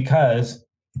 because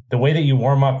the way that you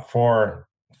warm up for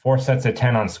 4 sets of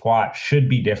 10 on squat should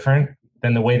be different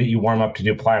than the way that you warm up to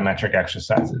do plyometric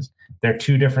exercises. They're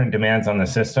 2 different demands on the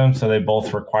system, so they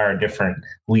both require different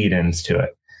lead-ins to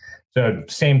it. So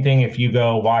same thing if you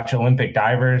go watch Olympic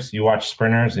divers, you watch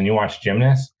sprinters, and you watch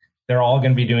gymnasts, they're all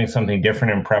going to be doing something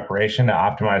different in preparation to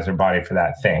optimize their body for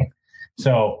that thing.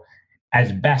 So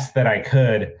as best that I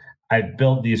could, I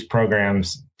built these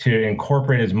programs to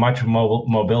incorporate as much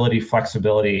mobility,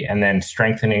 flexibility, and then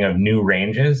strengthening of new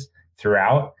ranges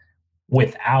throughout,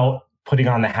 without putting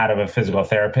on the hat of a physical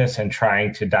therapist and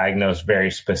trying to diagnose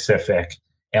very specific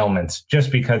ailments,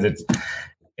 just because it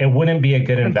wouldn't be a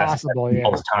good investment in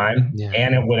people's time,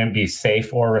 and it wouldn't be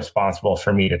safe or responsible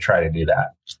for me to try to do that.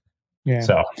 Yeah.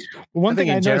 So one thing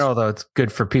in general, though, it's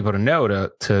good for people to know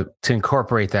to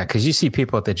incorporate that, because you see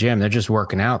people at the gym, they're just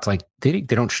working out. It's like they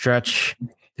don't stretch,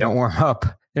 they don't warm up,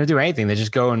 they don't do anything. They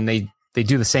just go and they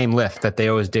do the same lift that they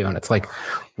always do, and it's like,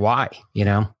 why?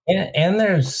 And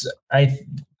there's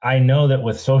I know that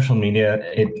with social media,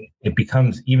 it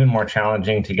becomes even more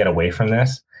challenging to get away from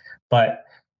this, but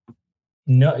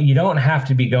no, you don't have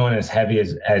to be going as heavy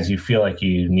as you feel like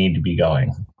you need to be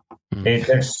going.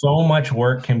 There's so much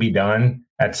work can be done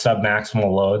at submaximal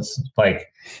loads. Like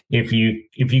if you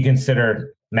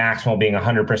consider maximal being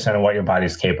 100% of what your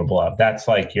body's capable of, that's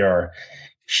like your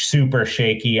super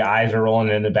shaky, eyes are rolling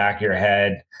in the back of your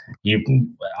head, you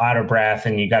out of breath,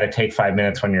 and you got to take 5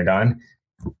 minutes when you're done.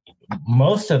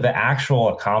 Most of the actual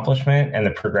accomplishment and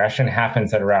the progression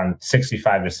happens at around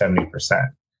 65 to 70%.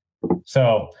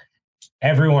 So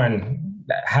everyone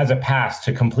has a pass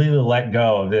to completely let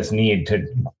go of this need to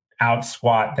out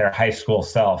squat their high school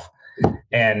self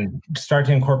and start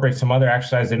to incorporate some other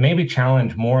exercise that maybe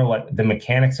challenge more like the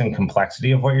mechanics and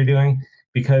complexity of what you're doing.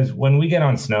 Because when we get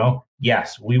on snow,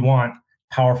 yes, we want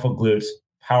powerful glutes,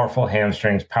 powerful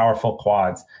hamstrings, powerful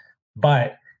quads,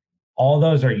 but all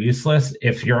those are useless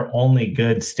if you're only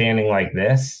good standing like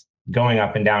this, going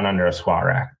up and down under a squat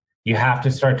rack. You have to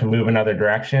start to move in other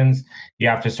directions. You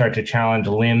have to start to challenge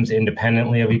limbs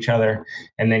independently of each other.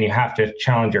 And then you have to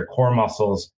challenge your core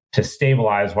muscles to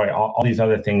stabilize while all these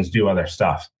other things do other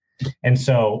stuff. And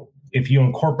so if you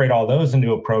incorporate all those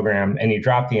into a program and you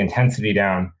drop the intensity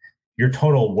down, your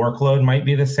total workload might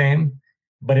be the same,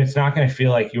 but it's not going to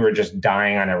feel like you were just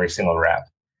dying on every single rep.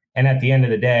 And at the end of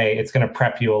the day, it's going to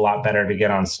prep you a lot better to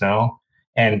get on snow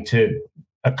and to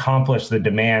accomplish the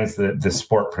demands that the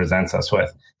sport presents us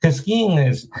with. Because skiing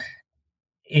is,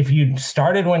 if you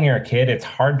started when you're a kid, it's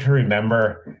hard to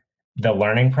remember the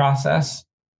learning process,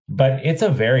 but it's a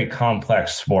very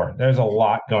complex sport. There's a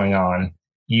lot going on.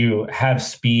 You have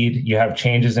speed, you have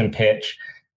changes in pitch,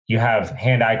 you have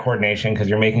hand-eye coordination because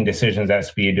you're making decisions at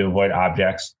speed to avoid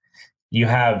objects. You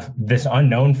have this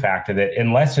unknown factor that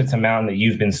unless it's a mountain that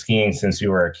you've been skiing since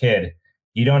you were a kid,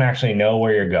 you don't actually know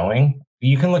where you're going.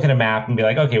 You can look at a map and be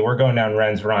like, okay, we're going down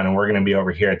Wren's Run and we're going to be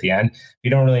over here at the end. You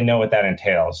don't really know what that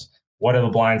entails. What are the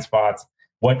blind spots?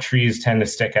 What trees tend to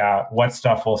stick out? What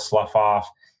stuff will slough off?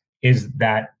 Is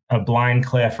that a blind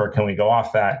cliff or can we go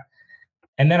off that?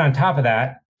 And then on top of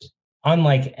that,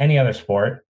 unlike any other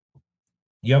sport,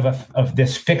 you have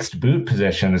this fixed boot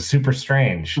position that's super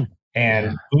strange.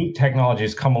 And boot technology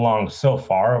has come along so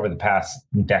far over the past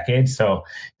decades. So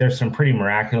there's some pretty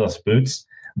miraculous boots,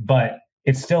 but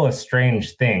it's still a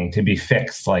strange thing to be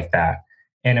fixed like that.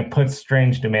 And it puts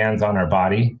strange demands on our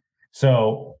body.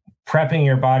 So prepping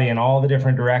your body in all the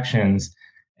different directions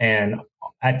and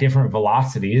at different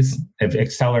velocities of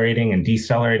accelerating and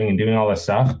decelerating and doing all this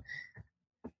stuff,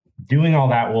 doing all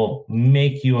that will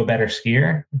make you a better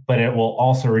skier, but it will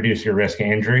also reduce your risk of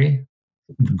injury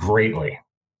greatly.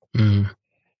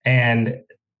 And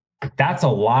that's a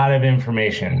lot of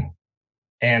information.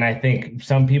 And I think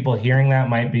some people hearing that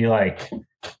might be like,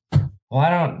 Well, I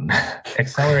don't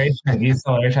acceleration and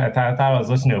deceleration. I thought I was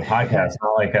listening to a podcast,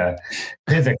 not like a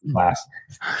physics class.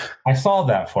 I solved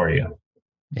that for you.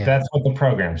 Yeah. That's what the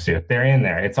programs do. They're in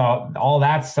there. It's all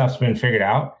that stuff's been figured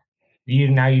out.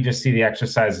 Now you just see the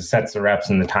exercise, the sets, the reps,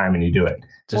 and the time, and you do it.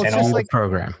 Just, Well, and all like, the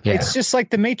program. Yeah. It's just like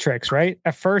the Matrix, right?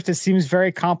 At first, it seems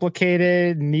very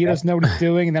complicated, and he doesn't know what he's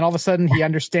doing, and then all of a sudden, he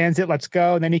understands it. Let's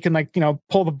go, and then he can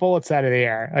pull the bullets out of the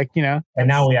air, And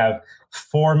now we have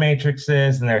 4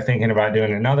 matrices, and they're thinking about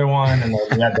doing another one, and then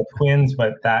we had the twins,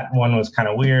 but that one was kind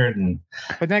of weird.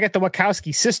 But then I got the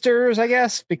Wachowski sisters, I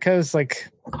guess, because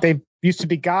they used to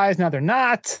be guys, now they're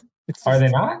not. Are they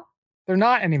not? They're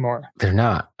not anymore. They're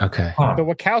not. Okay. Huh. The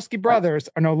Wachowski brothers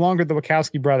are no longer the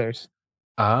Wachowski brothers.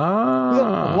 Oh.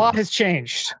 A lot has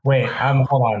changed. Wait,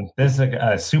 hold on. This is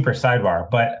a super sidebar,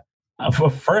 but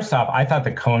first off, I thought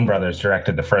the Coen brothers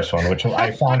directed the first one, which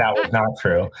I found out was not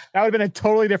true. That would have been a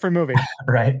totally different movie.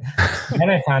 Right. Then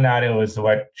I found out it was the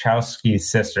Wachowski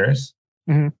sisters.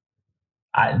 Mm-hmm.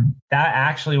 That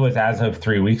actually was as of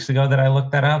 3 weeks ago that I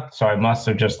looked that up. So I must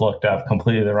have just looked up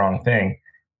completely the wrong thing.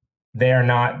 They are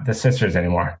not the sisters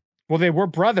anymore. Well, they were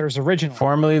brothers originally.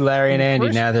 Formerly Larry and Andy.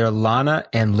 Now they're Lana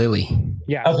and Lily.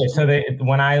 Yeah. Okay. So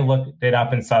when I looked it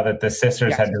up and saw that the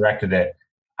sisters had directed it,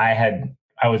 I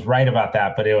was right about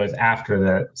that, but it was after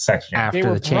the section. They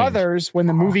were brothers when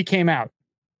the movie came out.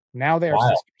 Now they are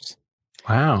sisters.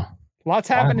 Wow. Lots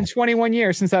happened in 21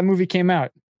 years since that movie came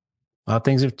out. A lot of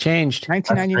things have changed.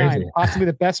 1999, possibly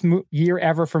the best year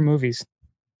ever for movies.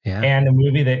 Yeah. And a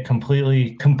movie that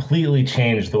completely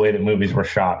changed the way that movies were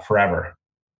shot forever.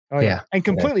 Oh, yeah. And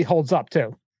completely holds up,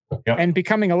 too. Yep. And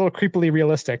becoming a little creepily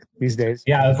realistic these days.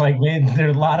 Yeah, it's like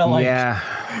there's a lot of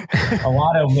a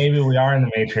lot of maybe we are in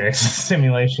the Matrix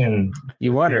simulation.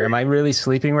 You wonder, am I really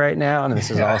sleeping right now? And this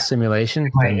is all simulation?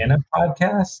 Am I in a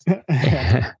podcast?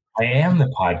 I am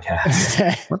the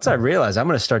podcast. Once I realize I'm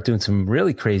going to start doing some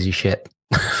really crazy shit.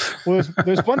 Well,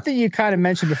 there's one thing you kind of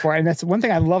mentioned before, and that's one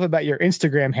thing I love about your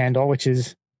Instagram handle, which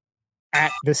is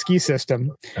at the ski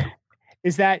system,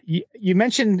 is that you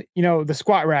mentioned, the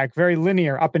squat rack, very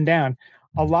linear up and down.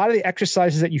 A lot of the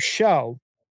exercises that you show,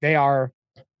 they are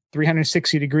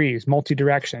 360 degrees,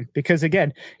 multi-direction, because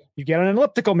again, you get on an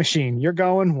elliptical machine, you're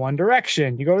going one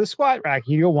direction. You go to the squat rack,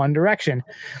 you go one direction.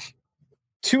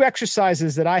 2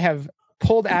 exercises that I have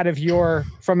pulled out of from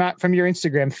your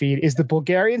Instagram feed is the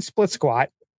Bulgarian split squat,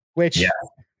 which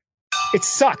it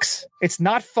sucks. It's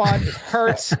not fun. It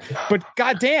hurts, but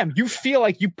goddamn, you feel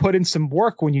like you put in some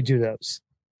work when you do those.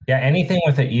 Yeah, anything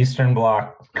with the Eastern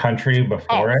Bloc country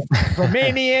before it.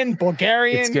 Romanian,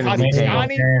 Bulgarian,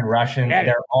 Kazakhstani, Russian,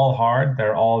 they're all hard.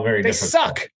 They're all very difficult. They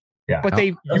suck. Yeah. But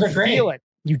you feel it.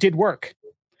 You did work.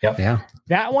 Yep. Yeah.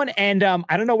 That one, and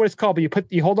I don't know what it's called, but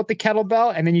you hold up the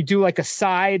kettlebell and then you do like a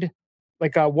side,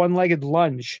 like a one-legged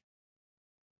lunge.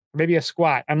 Maybe a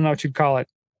squat. I don't know what you'd call it.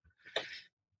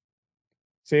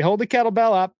 So you hold the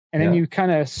kettlebell up and then you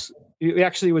you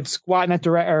actually would squat in that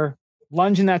direction or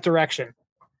lunge in that direction.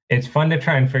 It's fun to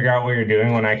try and figure out what you're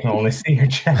doing when I can only see your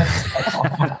chest.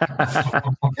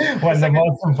 When the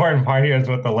most important part here is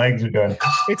what the legs are doing.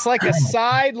 It's like a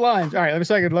side lunge. All right, let me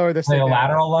see if I can lower this. Like a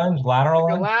lateral lunge? Lateral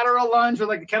lunge? A lateral lunge with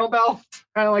like a kettlebell,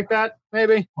 kind of like that,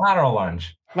 maybe. Lateral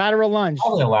lunge. Lateral lunge.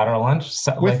 Probably a lateral lunge,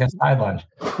 like a side lunge.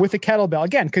 With a kettlebell,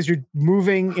 again, because you're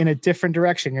moving in a different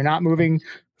direction. You're not moving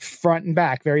front and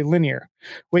back, very linear,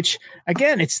 which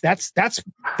again,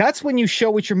 that's when you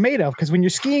show what you're made of. Because when you're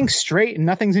skiing straight and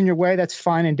nothing's in your way, that's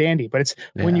fine and dandy. But it's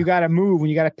when you got to move, when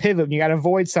you got to pivot, when you got to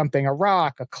avoid something, a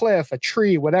rock, a cliff, a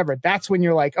tree, whatever. That's when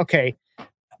you're like, okay,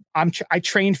 I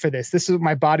trained for this. This is what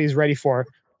my body's ready for.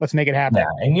 Let's make it happen. Yeah,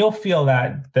 and you'll feel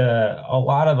that a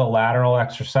lot of the lateral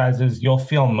exercises you'll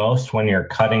feel most when you're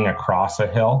cutting across a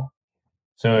hill.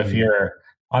 So if you're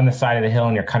on the side of the hill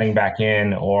and you're cutting back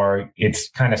in, or it's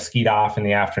kind of skied off in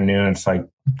the afternoon, it's like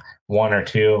 1 or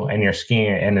 2, and you're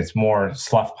skiing and it's more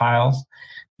slough piles,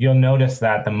 you'll notice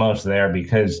that the most there,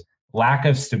 because lack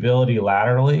of stability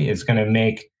laterally is going to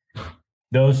make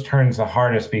those turns the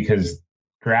hardest, because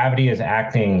gravity is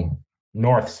acting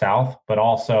north-south, but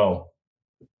also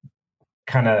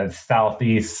kind of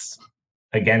southeast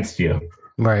against you.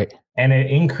 Right. And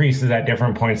it increases at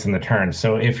different points in the turn.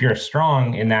 So if you're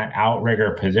strong in that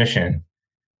outrigger position,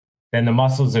 then the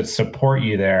muscles that support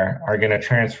you there are going to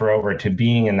transfer over to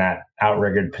being in that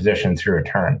outriggered position through a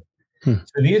turn. So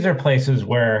these are places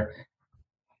where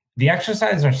the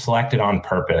exercises are selected on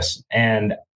purpose.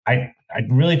 And I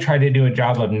really try to do a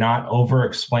job of not over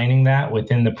explaining that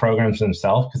within the programs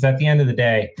themselves, because at the end of the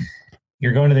day,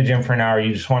 you're going to the gym for an hour.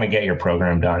 You just want to get your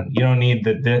program done. You don't need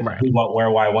the who, what, where,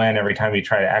 why, when every time you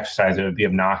try to exercise. It would be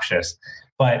obnoxious.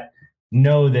 But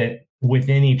know that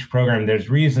within each program, there's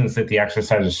reasons that the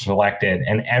exercise is selected,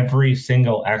 and every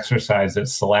single exercise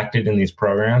that's selected in these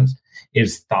programs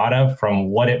is thought of from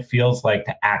what it feels like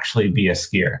to actually be a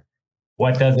skier.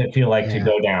 What does it feel like to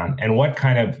go down? And what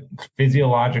kind of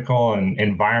physiological and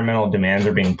environmental demands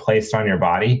are being placed on your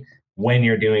body when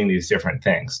you're doing these different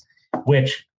things,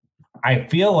 which I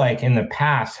feel like in the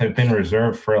past have been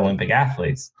reserved for Olympic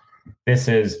athletes. This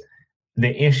is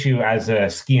the issue as a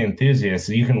ski enthusiast.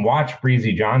 You can watch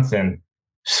Breezy Johnson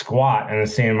squat in the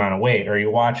same amount of weight, or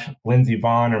you watch Lindsey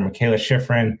Vonn or Michaela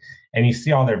Schifrin, and you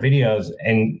see all their videos,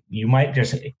 and you might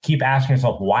just keep asking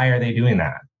yourself, why are they doing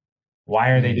that?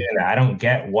 Why are they doing that? I don't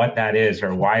get what that is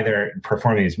or why they're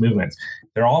performing these movements.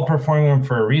 They're all performing them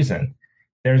for a reason.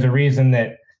 There's a reason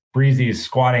that Breezy's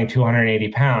squatting 280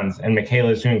 pounds and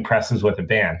Michaela's doing presses with a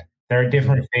band. There are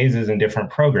different phases and different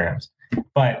programs,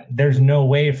 but there's no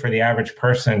way for the average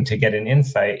person to get an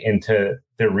insight into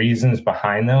the reasons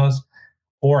behind those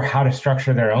or how to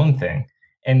structure their own thing.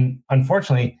 And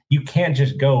unfortunately, you can't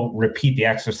just go repeat the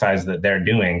exercise that they're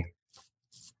doing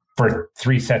for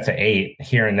 3 sets of 8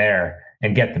 here and there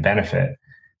and get the benefit.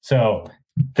 So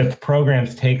the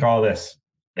programs take all this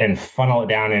and funnel it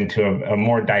down into a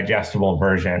more digestible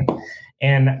version.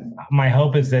 And my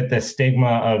hope is that the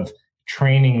stigma of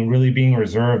training really being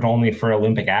reserved only for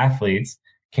Olympic athletes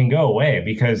can go away,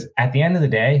 because at the end of the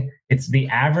day, it's the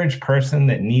average person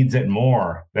that needs it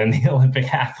more than the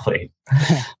Olympic athlete.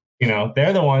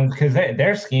 They're the ones, because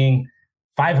they're skiing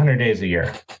 500 days a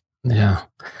year. Yeah.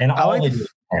 And all I like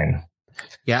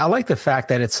the fact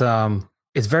that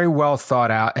it's very well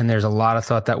thought out, and there's a lot of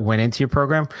thought that went into your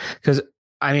program. Because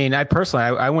I personally,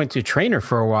 I went to trainer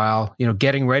for a while,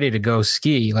 getting ready to go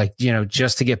ski,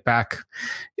 just to get back.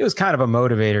 It was kind of a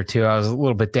motivator too. I was a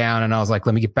little bit down, and I was like,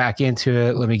 let me get back into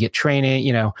it. Let me get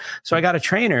training, So I got a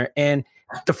trainer, and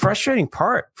the frustrating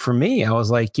part for me, I was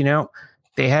like,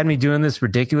 they had me doing this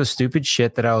ridiculous, stupid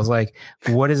shit that I was like,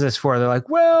 what is this for? They're like,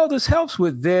 well, this helps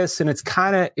with this. And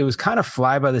it was kind of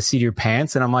fly by the seat of your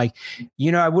pants. And I'm like,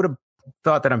 I would have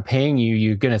thought that I'm paying you.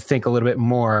 You're going to think a little bit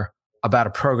more about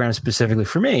a program specifically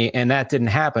for me. And that didn't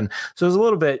happen. So it was a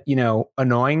little bit,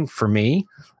 annoying for me.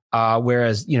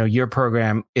 Whereas, your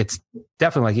program, it's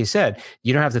definitely, like you said,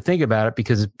 you don't have to think about it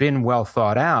because it's been well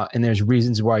thought out, and there's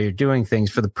reasons why you're doing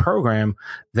things for the program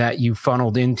that you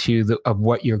funneled into of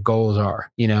what your goals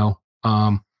are,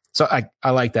 So I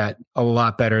like that a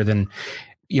lot better than,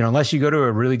 unless you go to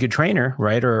a really good trainer,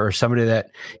 right. Or somebody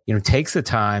that, takes the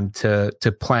time to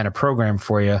plan a program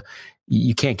for you.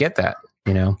 You can't get that,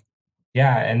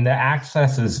 Yeah. And the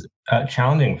access is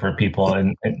challenging for people.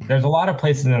 And there's a lot of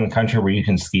places in the country where you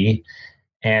can ski,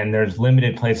 and there's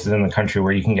limited places in the country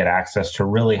where you can get access to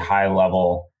really high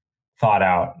level, thought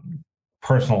out,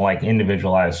 personal,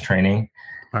 individualized training.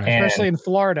 Right. Especially in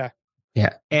Florida. Yeah.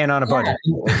 And on a budget.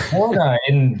 Florida,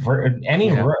 in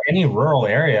any rural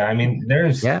area.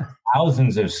 There's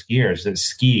thousands of skiers that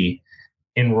ski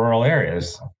in rural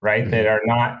areas, right? Mm-hmm. That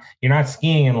are you're not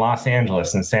skiing in Los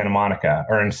Angeles and Santa Monica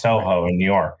or in Soho in New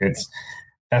York.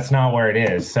 That's not where it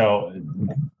is. So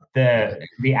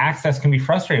the access can be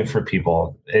frustrating for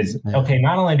people. Okay,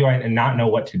 not only do I not know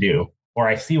what to do, or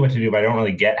I see what to do, but I don't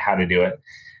really get how to do it.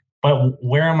 But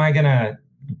where am I going to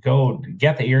go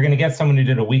get that? You're going to get someone who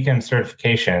did a weekend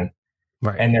certification,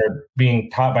 right, and they're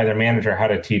being taught by their manager how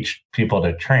to teach people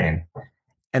to train.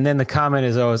 And then the comment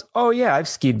is always, oh, yeah, I've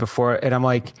skied before. And I'm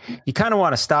like, you kind of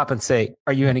want to stop and say,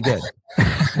 are you any good?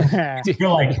 You're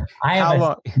like, I have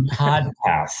a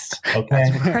podcast. Okay.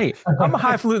 That's right. I'm a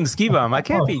highfalutin ski bum. I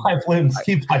can't be. Highfalutin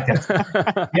ski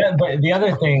podcast. Yeah. But the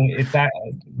other thing is that,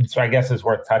 so I guess is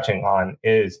worth touching on,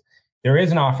 is there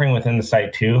is an offering within the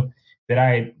site too that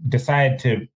I decided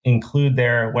to include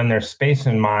there when there's space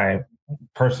in my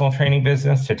personal training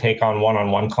business to take on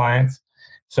one-on-one clients.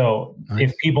 So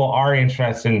if people are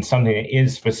interested in something that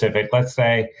is specific, let's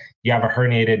say you have a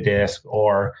herniated disc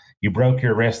or you broke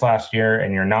your wrist last year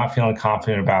and you're not feeling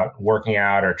confident about working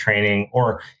out or training,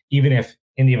 or even if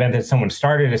in the event that someone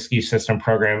started a ski system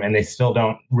program and they still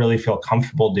don't really feel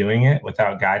comfortable doing it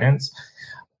without guidance,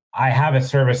 I have a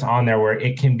service on there where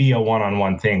it can be a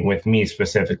one-on-one thing with me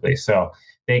specifically. So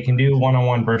they can do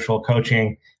one-on-one virtual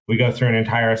coaching. We go through an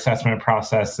entire assessment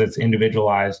process that's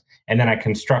individualized, and then I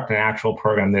construct an actual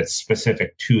program that's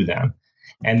specific to them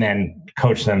and then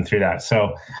coach them through that.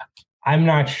 So I'm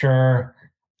not sure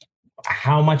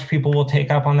how much people will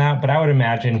take up on that, but I would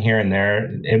imagine here and there,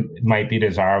 it might be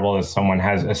desirable if someone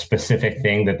has a specific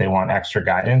thing that they want extra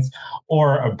guidance,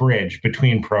 or a bridge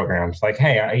between programs. Like,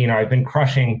 hey, I've been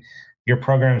crushing your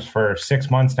programs for 6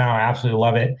 months now. I absolutely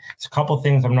love it. It's a couple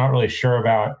things I'm not really sure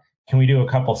about. can we do a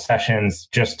couple sessions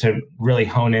just to really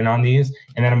hone in on these?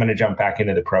 And then I'm going to jump back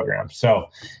into the program. So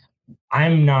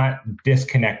I'm not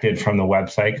disconnected from the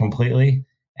website completely.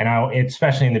 And I,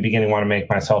 especially in the beginning, want to make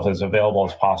myself as available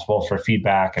as possible for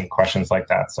feedback and questions like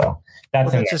that. So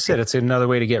that's just it. It's another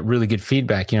way to get really good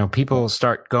feedback. You know, people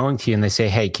start going to you and they say,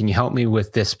 hey, can you help me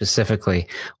with this specifically?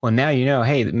 Well, now you know,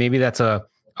 hey, maybe that's a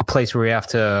place where we have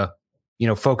to, you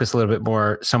know, focus a little bit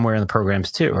more somewhere in the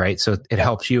programs too, right? So it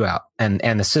helps you out and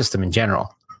the system in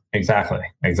general. Exactly.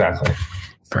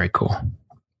 Very cool.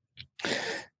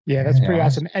 Yeah, that's pretty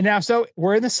awesome. And now, so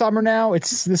we're in the summer now.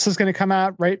 This is going to come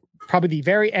out right, probably the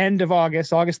very end of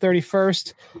August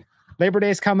 31st. Labor Day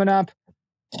is coming up.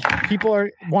 People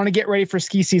want to get ready for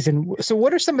ski season. So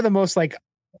what are some of the most like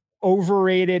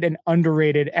overrated and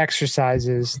underrated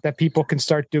exercises that people can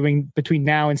start doing between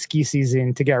now and ski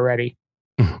season to get ready?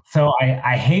 So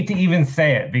I hate to even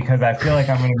say it because I feel like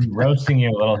I'm going to be roasting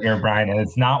you a little here, Brian, and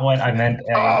it's not what I meant.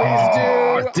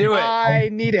 Do it. I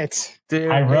need it.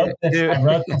 I wrote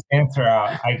this answer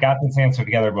out. I got this answer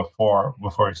together before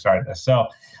we started this. So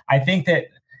I think that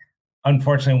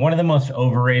unfortunately one of the most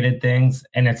overrated things,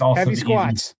 and it's also heavy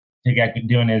squats to get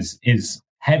doing is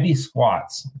heavy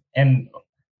squats. And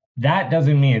that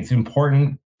doesn't mean, it's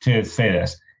important to say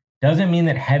this, doesn't mean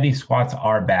that heavy squats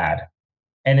are bad.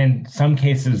 And in some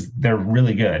cases, they're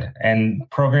really good. And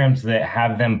programs that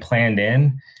have them planned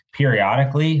in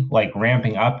periodically, like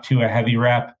ramping up to a heavy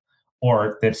rep,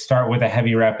 or that start with a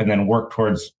heavy rep and then work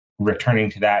towards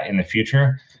returning to that in the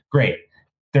future, great.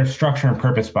 There's structure and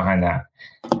purpose behind that.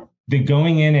 The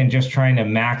going in and just trying to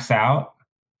max out,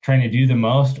 trying to do the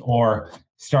most, or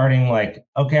starting like,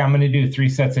 okay, I'm going to do 3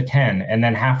 sets of 10. And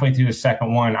then halfway through the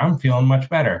second one, I'm feeling much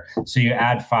better. So you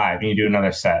add 5 and you do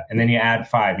another set. And then you add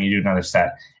 5 and you do another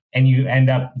set. And you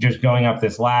end up just going up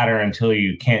this ladder until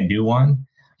you can't do one.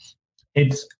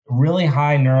 It's really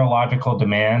high neurological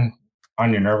demand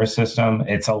on your nervous system.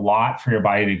 It's a lot for your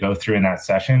body to go through in that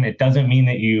session. It doesn't mean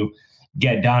that you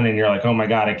get done and you're like, oh my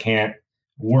God, I can't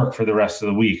work for the rest of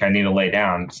the week. I need to lay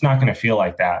down. It's not going to feel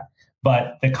like that.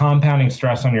 But the compounding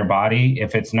stress on your body,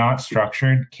 if it's not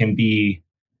structured, can be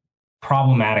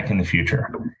problematic in the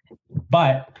future.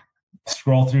 But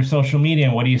scroll through social media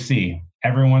and what do you see?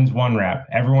 Everyone's 1 rep,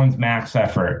 everyone's max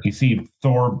effort. You see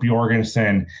Thor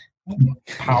Bjorgensen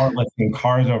powerlifting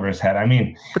cars over his head. I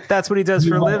mean, but that's what he does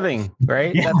for a living,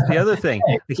 right? Yeah. That's the other thing.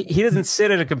 He doesn't sit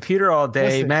at a computer all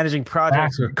day managing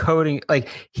projects or coding. Like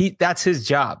that's his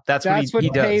job. That's what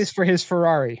he does. Pays for his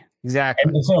Ferrari.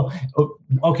 Exactly. And so,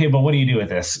 okay, but what do you do with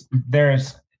this?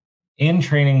 In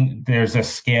training, there's a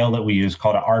scale that we use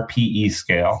called an RPE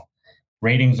scale.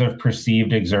 Ratings of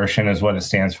perceived exertion is what it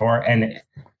stands for. And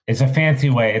it's a fancy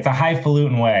way. It's a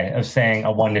highfalutin way of saying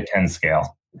a 1 to 10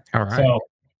 scale. All right. So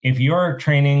if you're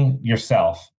training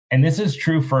yourself, and this is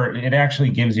true it actually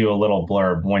gives you a little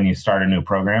blurb when you start a new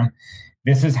program.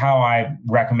 This is how I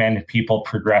recommend people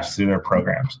progress through their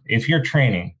programs. If you're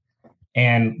training,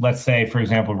 and let's say, for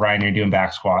example, Ryan, you're doing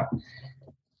back squat,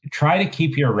 try to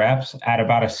keep your reps at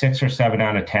about a 6 or 7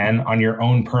 out of 10 on your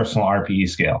own personal RPE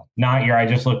scale, not your, I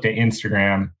just looked at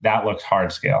Instagram, that looks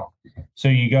hard scale. So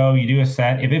you do a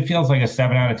set. If it feels like a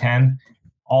 7 out of 10,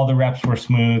 all the reps were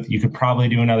smooth. You could probably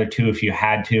do another 2 if you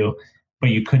had to, but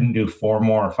you couldn't do 4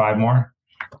 more or 5 more.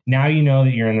 Now you know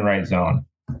that you're in the right zone.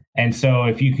 And so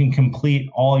if you can complete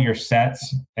all your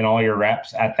sets and all your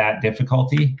reps at that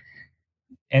difficulty,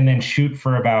 and then shoot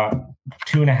for about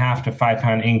 2.5 to 5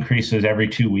 pound increases every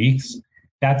 2 weeks,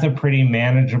 that's a pretty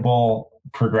manageable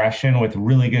progression with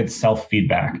really good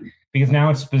self-feedback, because now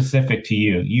it's specific to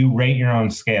you. You rate your own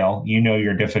scale, you know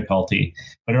your difficulty,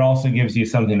 but it also gives you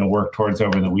something to work towards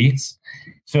over the weeks.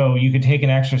 So you could take an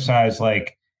exercise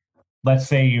like, let's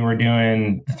say you were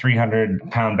doing 300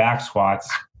 pound back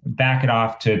squats, back it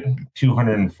off to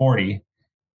 240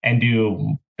 and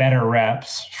do better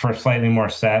reps for slightly more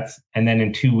sets. And then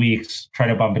in 2 weeks, try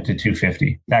to bump it to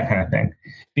 250, that kind of thing.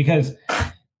 Because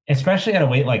especially at a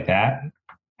weight like that,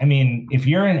 I mean, if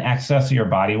you're in excess of your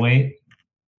body weight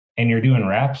and you're doing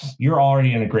reps, you're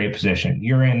already in a great position.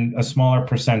 You're in a smaller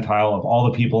percentile of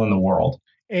all the people in the world.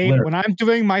 Abe, when I'm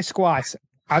doing my squats,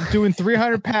 I'm doing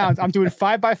 300 pounds. I'm doing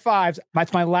 5x5s.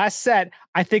 That's my last set.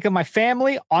 I think of my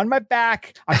family on my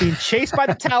back. I'm being chased by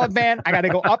the Taliban. I got to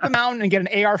go up the mountain and get an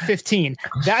AR-15.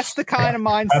 That's the kind of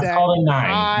mindset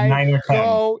I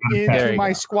go into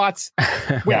my squats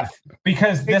with. Yeah.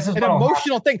 Because this is an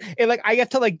emotional thing. I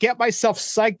get to get myself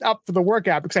psyched up for the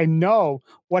workout because I know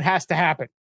what has to happen.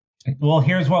 Well,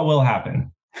 here's what will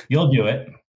happen. You'll do it.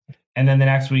 And then the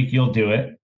next week you'll do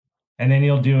it. And then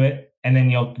you'll do it and then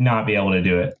you'll not be able to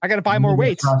do it. I got to buy more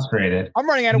weights. Frustrated. I'm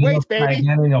running out of weights, baby. Try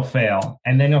again and you'll fail.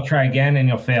 And then you'll try again and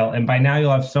you'll fail. And by now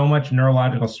you'll have so much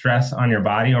neurological stress on your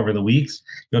body over the weeks.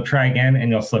 You'll try again and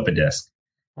you'll slip a disc.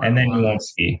 And then you won't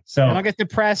ski. So and I'll get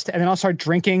depressed and then I'll start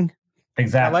drinking.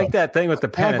 Exactly. I like that thing with the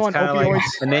pen. It's kind of like,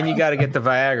 and then you got to get the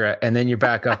Viagra and then you're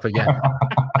back up again.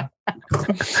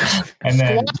 And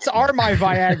then squats are my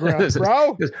Viagra,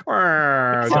 bro.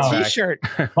 It's a t-shirt.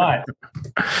 But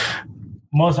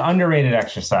most underrated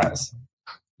exercise.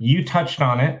 You touched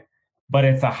on it, but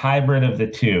it's a hybrid of the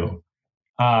two.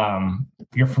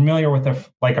 You're familiar with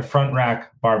a front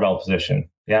rack barbell position.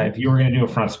 Yeah. If you were going to do a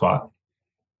front squat.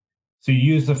 So you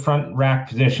use the front rack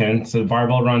position. So the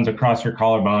barbell runs across your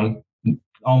collarbone.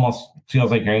 Almost feels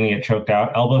like you're going to get choked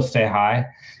out. Elbows stay high.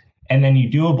 And then you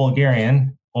do a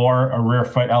Bulgarian or a rear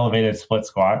foot elevated split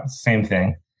squat. Same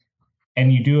thing.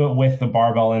 And you do it with the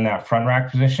barbell in that front rack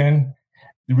position.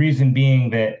 The reason being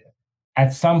that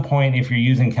at some point, if you're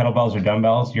using kettlebells or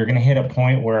dumbbells, you're going to hit a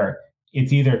point where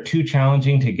it's either too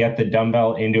challenging to get the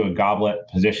dumbbell into a goblet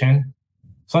position.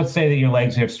 So let's say that your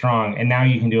legs are strong and now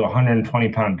you can do a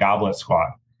 120-pound goblet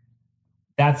squat.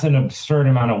 That's an absurd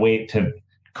amount of weight to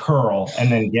curl and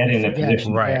then get into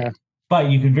position. Right. Yeah. But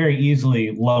you could very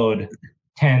easily load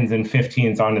 10s and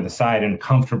 15s onto the side and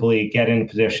comfortably get into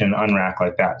position, unrack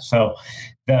like that. So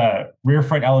the rear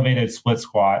foot elevated split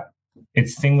squat,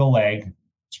 it's single leg.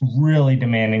 It's really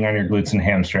demanding on your glutes and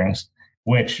hamstrings,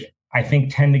 which I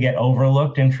think tend to get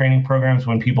overlooked in training programs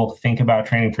when people think about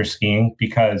training for skiing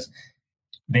because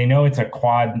they know it's a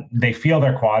quad. They feel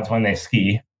their quads when they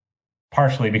ski,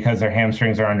 partially because their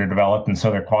hamstrings are underdeveloped. And so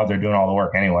their quads are doing all the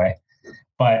work anyway.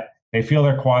 But they feel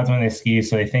their quads when they ski.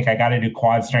 So they think I got to do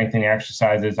quad strengthening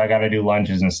exercises. I got to do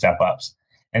lunges and step ups.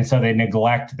 And so they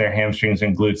neglect their hamstrings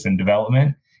and glutes in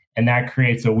development. And that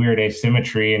creates a weird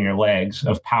asymmetry in your legs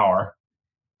of power.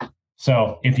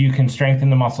 So if you can strengthen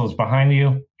the muscles behind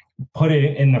you, put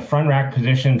it in the front rack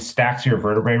position, stacks your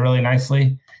vertebrae really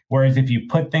nicely. Whereas if you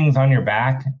put things on your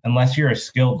back, unless you're a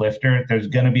skilled lifter, there's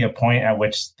going to be a point at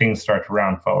which things start to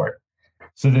round forward.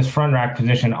 So this front rack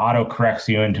position auto corrects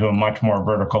you into a much more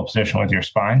vertical position with your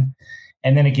spine.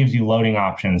 And then it gives you loading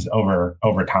options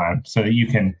over time so that you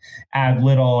can add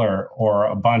little or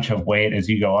a bunch of weight as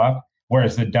you go up.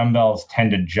 Whereas the dumbbells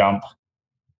tend to jump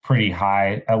pretty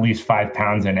high, at least 5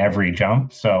 pounds in every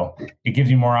jump. So it gives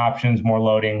you more options, more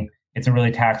loading. It's a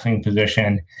really taxing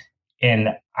position. And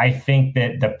I think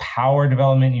that the power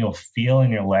development you'll feel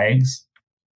in your legs,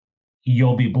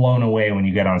 you'll be blown away when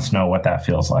you get on snow what that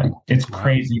feels like. It's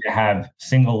crazy to have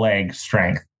single leg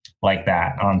strength like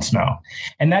that on snow.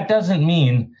 And that doesn't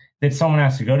mean that someone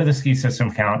has to go to the ski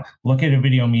system count, look at a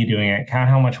video of me doing it, count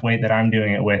how much weight that I'm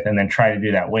doing it with, and then try to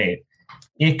do that weight.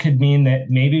 It could mean that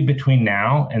maybe between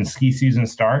now and ski season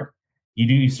start,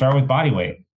 you start with body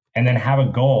weight and then have a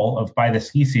goal of by the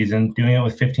ski season doing it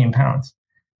with 15 pounds.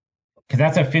 Because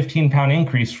that's a 15-pound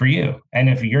increase for you. And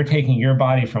if you're taking your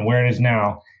body from where it is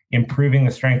now, improving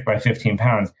the strength by 15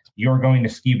 pounds, you're going to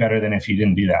ski better than if you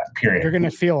didn't do that, period. You're going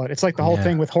to feel it. It's like the whole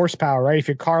thing with horsepower, right? If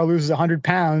your car loses 100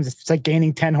 pounds, it's like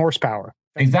gaining 10 horsepower.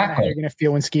 That's exactly how you're going to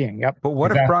feel in skiing. Yep. But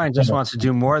what if Brian just wants to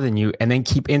do more than you and then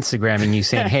keep Instagramming you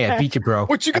saying, hey, I beat you, bro.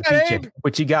 What you got, Abe?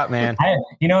 What you got, man?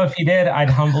 If he did, I'd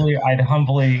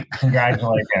humbly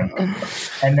congratulate him.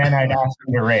 And then I'd ask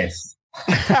him to race.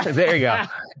 There you go.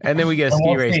 And then we get a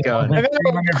ski race going. Will the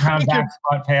 300-pound back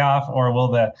squat pay off, or will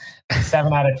the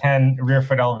 7 out of 10 rear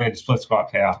foot elevated split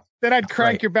squat pay off? Then I'd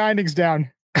crank your bindings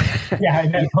down. Yeah,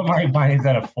 and then put my bindings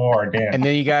at a 4. Damn. And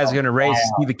then you guys are going to race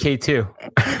the K2.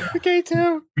 The K2.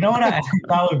 You know what I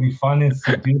thought would be fun is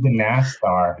to do the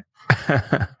NASCAR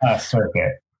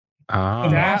circuit. Oh.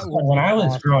 When I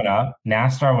was growing up,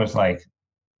 NASCAR was like,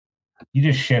 you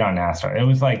just shit on NASCAR. It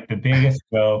was like the biggest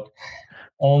joke.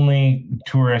 Only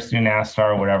tourists do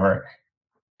NASCAR or whatever.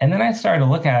 And then I started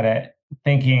to look at it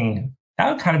thinking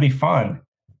that would kind of be fun.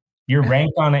 You're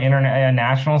ranked on a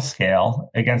national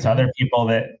scale against other people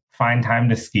that find time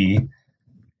to ski.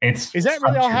 Is that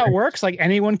really all how it works? Like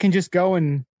anyone can just go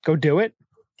do it?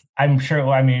 I'm sure.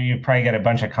 Well, I mean, you probably get a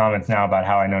bunch of comments now about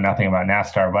how I know nothing about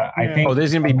NASCAR, but I think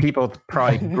there's going to be people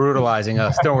probably brutalizing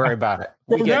us. Don't worry about it.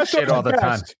 We get shit all the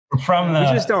time. We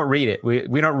just don't read it.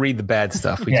 We don't read the bad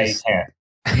stuff. You can't.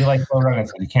 You like Phil Rogan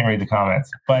said, you can't read the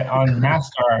comments. But on the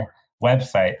NASCAR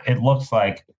website, it looks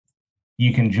like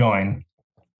you can join,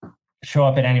 show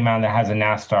up at any mountain that has a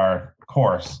NASCAR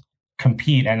course,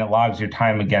 compete, and it logs your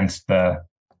time against the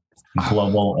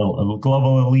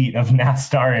global elite of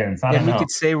NASCARians. I don't know. We could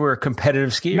say we're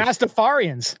competitive skiers.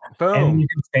 Mastafarians. Boom. And you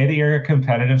can say that you're a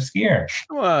competitive skier.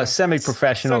 Well,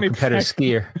 semi-professional competitive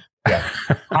skier. Yeah.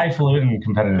 Highfalutin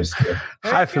competitive skier.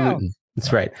 Highfalutin.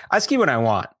 That's right. I ski when I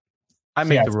want. I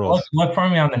make the rules. Look for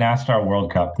me on the NASCAR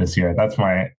World Cup this year. That's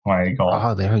my goal.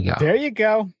 Oh, there we go. There you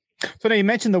go. So now you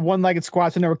mentioned the one-legged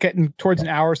squats. I know we're getting towards an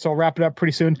hour, so I'll wrap it up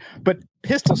pretty soon. But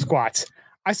pistol squats.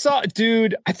 I saw a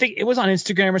dude, I think it was on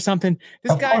Instagram or something.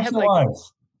 This guy had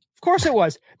of course it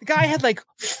was. The guy had like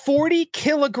 40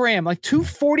 kilogram, like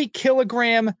 240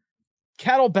 kilogram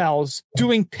kettlebells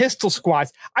doing pistol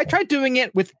squats. I tried doing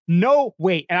it with no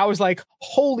weight, and I was like,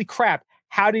 holy crap,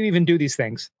 how do you even do these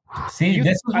things? See,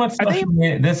 this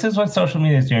is what social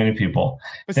media is doing to people.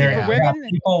 There are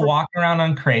people walking around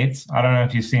on crates. I don't know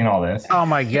if you've seen all this. Oh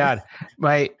my God.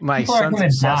 My son's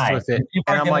obsessed with it.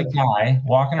 People and I'm like,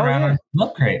 walking around on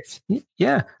milk crates.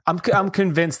 Yeah. I'm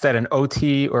convinced that an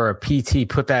OT or a PT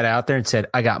put that out there and said,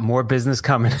 I got more business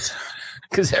coming.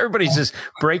 Because everybody's just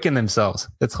breaking themselves.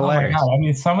 It's hilarious. Oh my God. I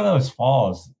mean, some of those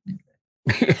falls,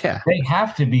 they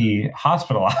have to be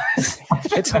hospitalized.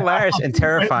 It's hilarious and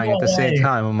terrifying at the same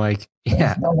time. I'm like,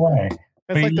 no way.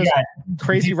 It's like those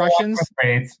crazy Russians.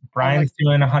 Brian's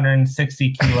doing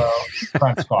 160 kilo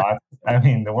front squats. I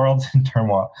mean, the world's in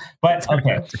turmoil. But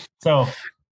okay, so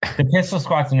the pistol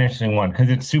squat's an interesting one because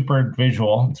it's super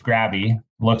visual. It's grabby,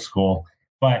 looks cool.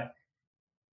 But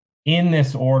in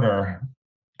this order,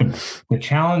 the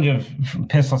challenge of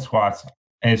pistol squats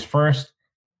is first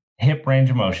hip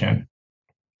range of motion.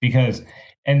 Because,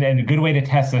 and a good way to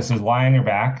test this is lie on your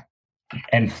back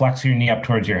and flex your knee up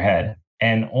towards your head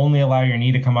and only allow your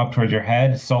knee to come up towards your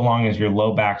head so long as your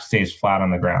low back stays flat on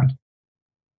the ground.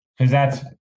 Because that's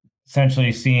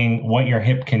essentially seeing what your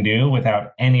hip can do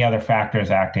without any other factors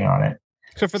acting on it.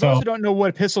 So for those who don't know what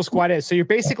a pistol squat is, so you're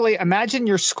basically, imagine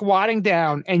you're squatting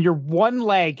down and your one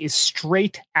leg is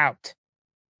straight out.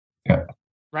 Yeah.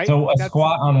 Right? So a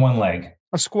squat on one leg.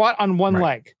 A squat on one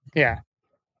leg. Yeah.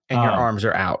 And your arms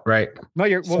are out, right? No,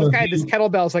 this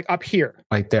kettlebell is like up here.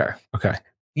 Like there. Okay.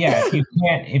 Yeah. If you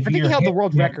can't, I think he held the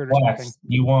world record or something.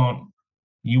 You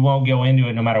won't go into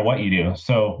it no matter what you do.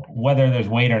 So whether there's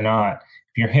weight or not,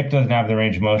 if your hip doesn't have the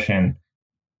range of motion,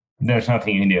 there's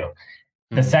nothing you can do.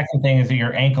 The second thing is that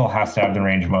your ankle has to have the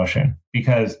range of motion,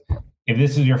 because if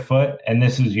this is your foot and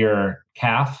this is your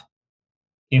calf,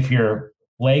 if your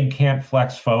leg can't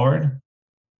flex forward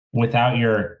without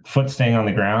your foot staying on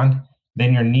the ground,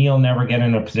 then your knee will never get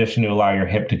in a position to allow your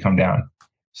hip to come down.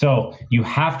 So you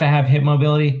have to have hip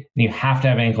mobility and you have to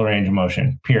have ankle range of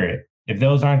motion, period. If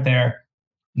those aren't there,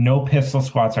 no pistol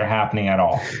squats are happening at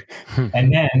all.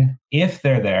 And then if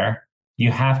they're there,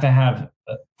 you have to have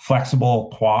flexible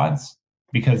quads,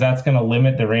 because that's going to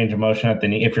limit the range of motion at the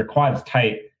knee. If your quad's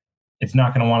tight, it's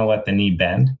not going to want to let the knee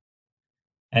bend.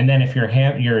 And then if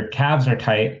your calves are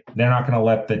tight, they're not going to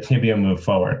let the tibia move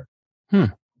forward.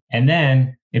 And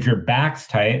then if your back's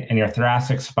tight and your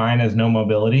thoracic spine has no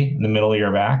mobility in the middle of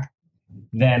your back,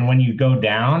 then when you go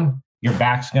down, your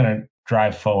back's going to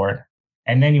drive forward.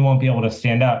 And then you won't be able to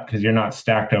stand up because you're not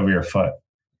stacked over your foot.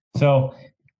 So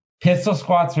pistol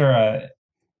squats they're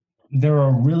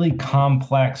a really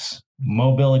complex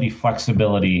mobility,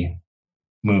 flexibility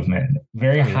movement.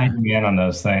 Very high demand on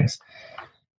those things.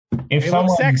 They look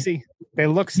sexy.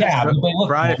 Yeah,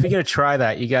 Brian, if you're going to try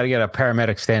that, you got to get a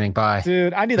paramedic standing by.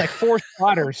 Dude, I need like 4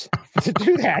 spotters to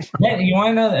do that. Yeah, you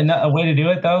want to know a way to do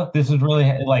it, though? This is really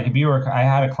like I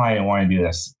had a client who wanted to do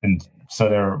this. And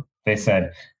so they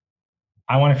said,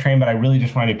 I want to train, but I really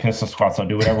just want to do pistol squats. So I'll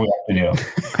do whatever we have to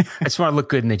do. I just want to look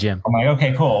good in the gym. I'm like,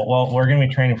 okay, cool. Well, we're going to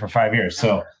be training for 5 years.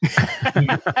 So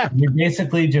we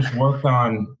basically just worked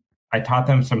on, I taught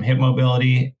them some hip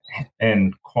mobility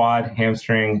and quad,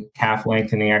 hamstring, calf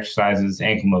lengthening exercises,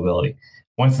 ankle mobility.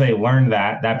 Once they learned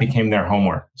that became their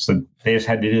homework. So they just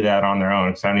had to do that on their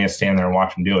own. So I need to stand there and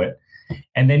watch them do it.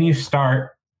 And then you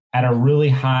start at a really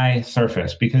high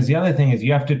surface, because the other thing is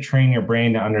you have to train your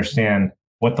brain to understand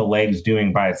what the leg's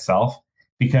doing by itself.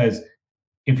 Because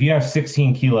if you have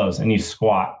 16 kilos and you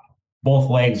squat, both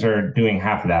legs are doing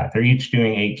half of that. They're each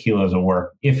doing 8 kilos of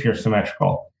work if you're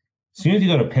symmetrical. As soon as you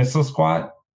go to pistol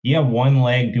squat, you have one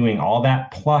leg doing all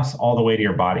that plus all the way to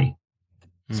your body.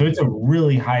 So it's a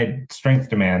really high strength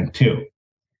demand too.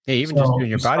 Yeah, even just doing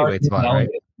your body weight's a lot, right?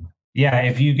 Yeah,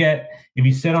 if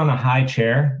you sit on a high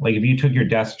chair, like if you took your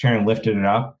desk chair and lifted it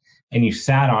up and you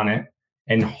sat on it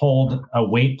and hold a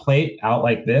weight plate out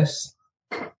like this,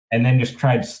 and then just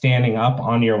tried standing up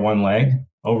onto your one leg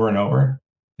over and over,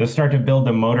 you'll start to build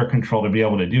the motor control to be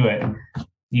able to do it.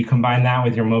 You combine that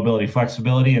with your mobility,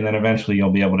 flexibility, and then eventually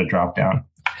you'll be able to drop down.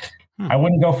 I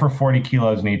wouldn't go for 40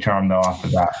 kilos in each arm, though, off the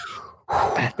bat.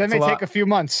 That may take a few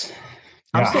months.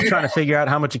 I'm still trying to figure out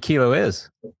how much a kilo is.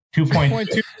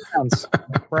 2.2 pounds,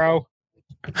 bro.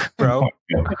 Bro.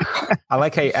 I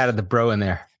like how you added the bro in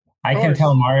there. I can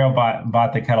tell Mario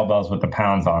bought the kettlebells with the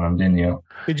pounds on them, didn't you?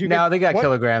 Did you? No, they got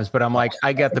kilograms, but I'm like,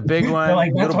 I got the big one,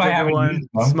 Like, that's little why I bigger haven't one, used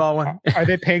them. small one. Are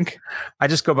they pink? I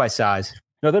just go by size.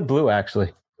 No, they're blue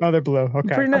actually. Oh, they're blue.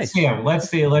 Okay. Pretty nice. Let's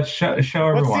see. Let's show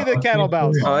everyone. Let's see the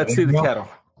kettlebells. Oh, let's see the kettle.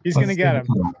 He's going to get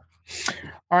them.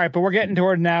 All right, but we're getting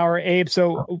toward an hour. Abe,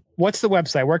 so what's the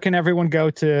website? Where can everyone go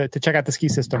to check out the ski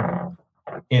system?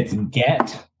 It's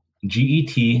GET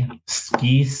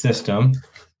ski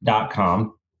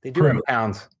system.com. They do have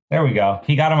pounds. There we go.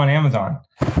 He got them on Amazon.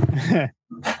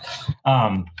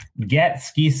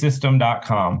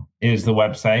 GetSkiSystem.com is the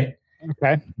website.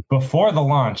 Okay. Before the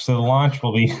launch, so the launch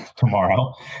will be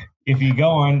tomorrow. If you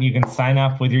go on, you can sign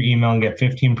up with your email and get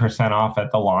 15% off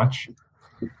at the launch.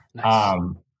 Nice.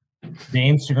 The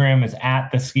Instagram is at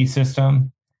the ski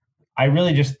system. I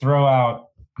really just throw out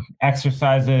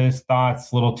exercises,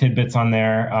 thoughts, little tidbits on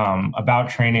there about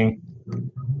training.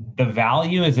 The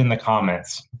value is in the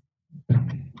comments,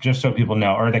 just so people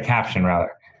know, or the caption rather.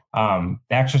 The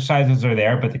exercises are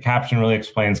there, but the caption really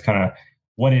explains kind of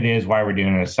what it is, why we're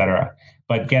doing it, etc.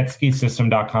 But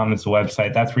getskisystem.com is the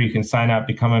website. That's where you can sign up,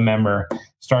 become a member,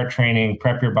 start training,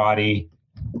 prep your body,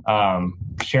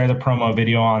 share the promo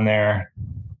video on there.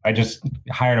 I just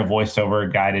hired a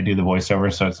voiceover guy to do the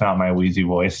voiceover, so it's not my wheezy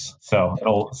voice. So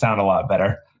it'll sound a lot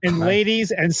better. And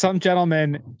ladies and some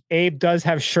gentlemen, Abe does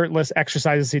have shirtless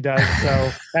exercises he does.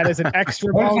 So that is an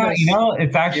extra bonus.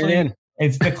 It's actually,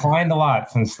 it's declined a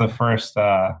lot since the first.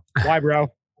 Why,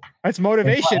 bro? That's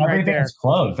motivation right there. Everything's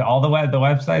closed. All the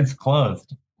website's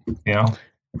closed. We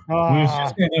was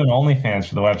just going to do an OnlyFans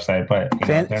for the website, but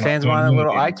fans want a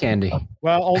little eye candy.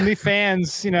 Well,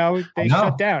 OnlyFans, they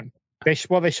shut down. They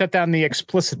shut down the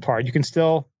explicit part. You can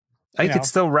still. I could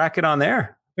still rack it on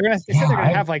there. They said they're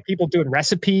gonna have like people doing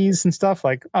recipes and stuff.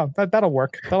 Like, that'll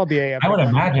work. That'll be a. I would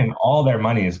imagine all their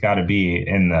money has got to be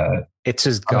in the. It's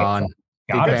just gone.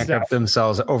 They bankrupt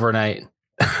themselves overnight.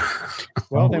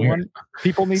 Well,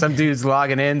 people need. Some dude's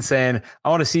logging in saying, "I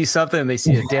want to see something." And they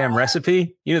see a damn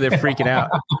recipe. They're freaking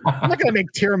out. I'm not gonna make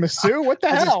tiramisu. What the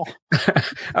hell?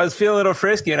 I was feeling a little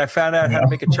frisky, and I found out how to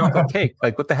make a chocolate cake.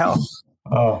 Like, what the hell?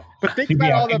 Oh, but think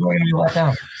about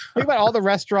all the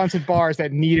restaurants and bars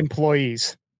that need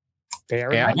employees.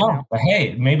 I know. But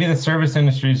hey, maybe the service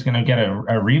industry is going to get a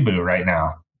reboot right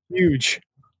now. Huge.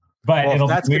 But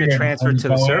that's going to transfer to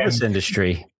the service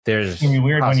industry. There's going to be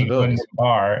weird when you go in the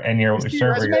bar and your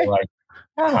server, you're like,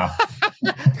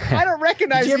 I don't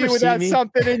recognize you without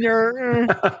something in your.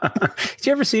 Did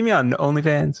you ever see me on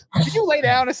OnlyFans? Did you lay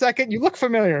down a second? You look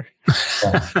familiar.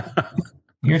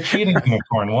 You're cheating,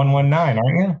 Unicorn 119,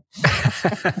 aren't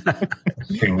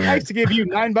you? I used to give you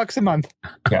 $9 a month.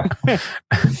 Yeah.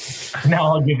 Now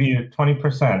I'll give you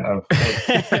 20% of.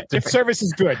 If service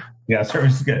is good. Yeah,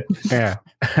 service is good. Yeah.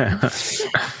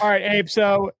 All right, Abe.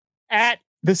 So at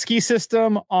the Ski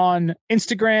System on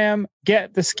Instagram,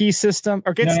 get the Ski System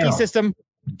or Ski System.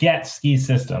 Get Ski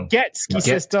System.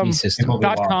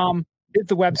 GetSkiSystem.com. Hit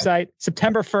the website.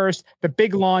 September 1st, the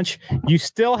big launch. You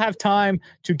still have time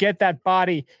to get that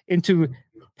body into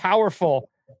powerful,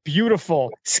 beautiful,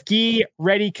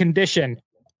 ski-ready condition.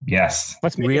 Yes.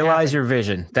 Let's realize your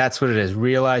vision. That's what it is.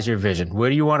 Realize your vision. Where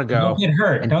do you want to go? Don't get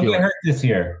hurt. Don't get hurt this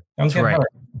year. Don't get hurt.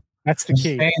 That's the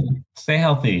key. Stay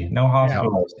healthy. No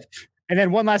hospitals. And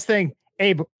then one last thing.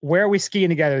 Abe, where are we skiing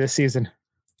together this season?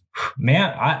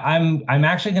 Man, I'm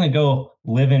actually going to go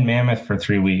live in Mammoth for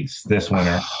 3 weeks this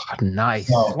winter. Nice.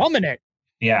 Slumming it.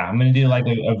 Yeah, I'm going to do like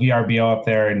a VRBO up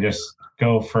there and just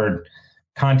go for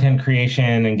content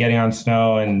creation and getting on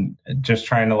snow and just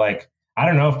trying to I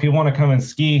don't know if people want to come and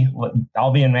ski.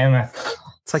 I'll be in Mammoth.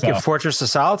 It's like your fortress of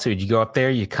solitude. You go up there,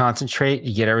 you concentrate,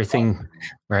 you get everything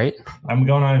right. I'm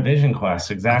going on a vision quest.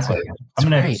 Exactly. I'm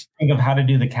going to think of how to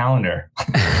do the calendar.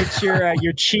 Get your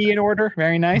chi in order.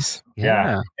 Very nice.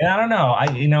 Yeah. And I don't know.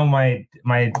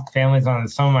 My family's on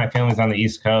some of my family's on the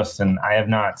East Coast, and I have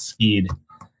not skied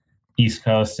East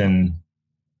Coast in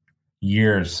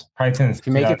years. Probably since if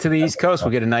you make it to the East Coast,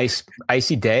 we'll get a nice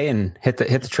icy day and hit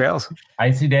the trails.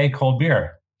 Icy day, cold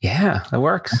beer. Yeah, that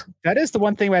works. That is the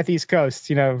one thing about the East Coast.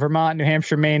 Vermont, New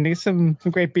Hampshire, Maine. There's some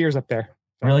great beers up there.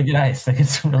 Really good ice.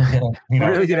 It's really good.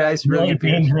 Really good ice. Really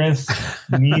dangerous,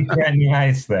 knee-threatening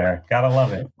ice there. Gotta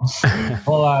love it.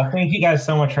 Well, thank you guys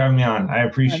so much for having me on. I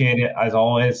appreciate it as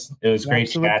always. It was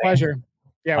great chatting. Pleasure.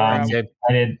 Yeah, we're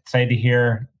excited to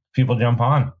hear people jump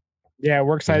on. Yeah,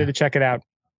 we're excited to check it out.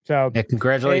 So,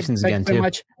 congratulations again, too.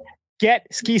 Much.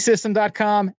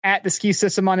 GetSkiSystem.com at the Ski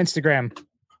System on Instagram.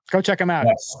 Go check them out.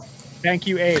 Yes. Thank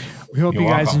you, Abe. We hope you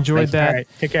guys enjoyed that. Right.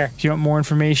 Take care. If you want more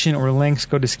information or links,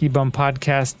 go to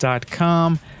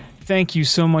skibumpodcast.com. thank you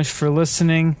so much for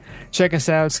listening. Check us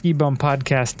out,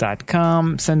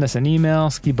 skibumpodcast.com. Send us an email,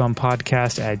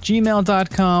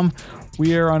 skibumpodcast@gmail.com.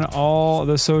 We are on all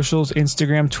the socials,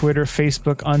 Instagram, Twitter,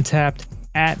 Facebook, Untapped,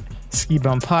 at Ski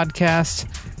Bum Podcast.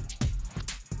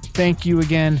 Thank you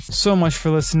again so much for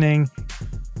listening.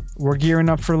 We're gearing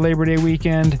up for Labor Day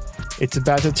weekend. It's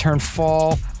about to turn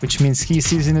fall, which means ski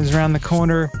season is around the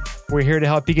corner. We're here to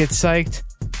help you get psyched.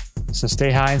 So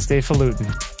stay high and stay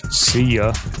falutin'. See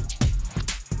ya.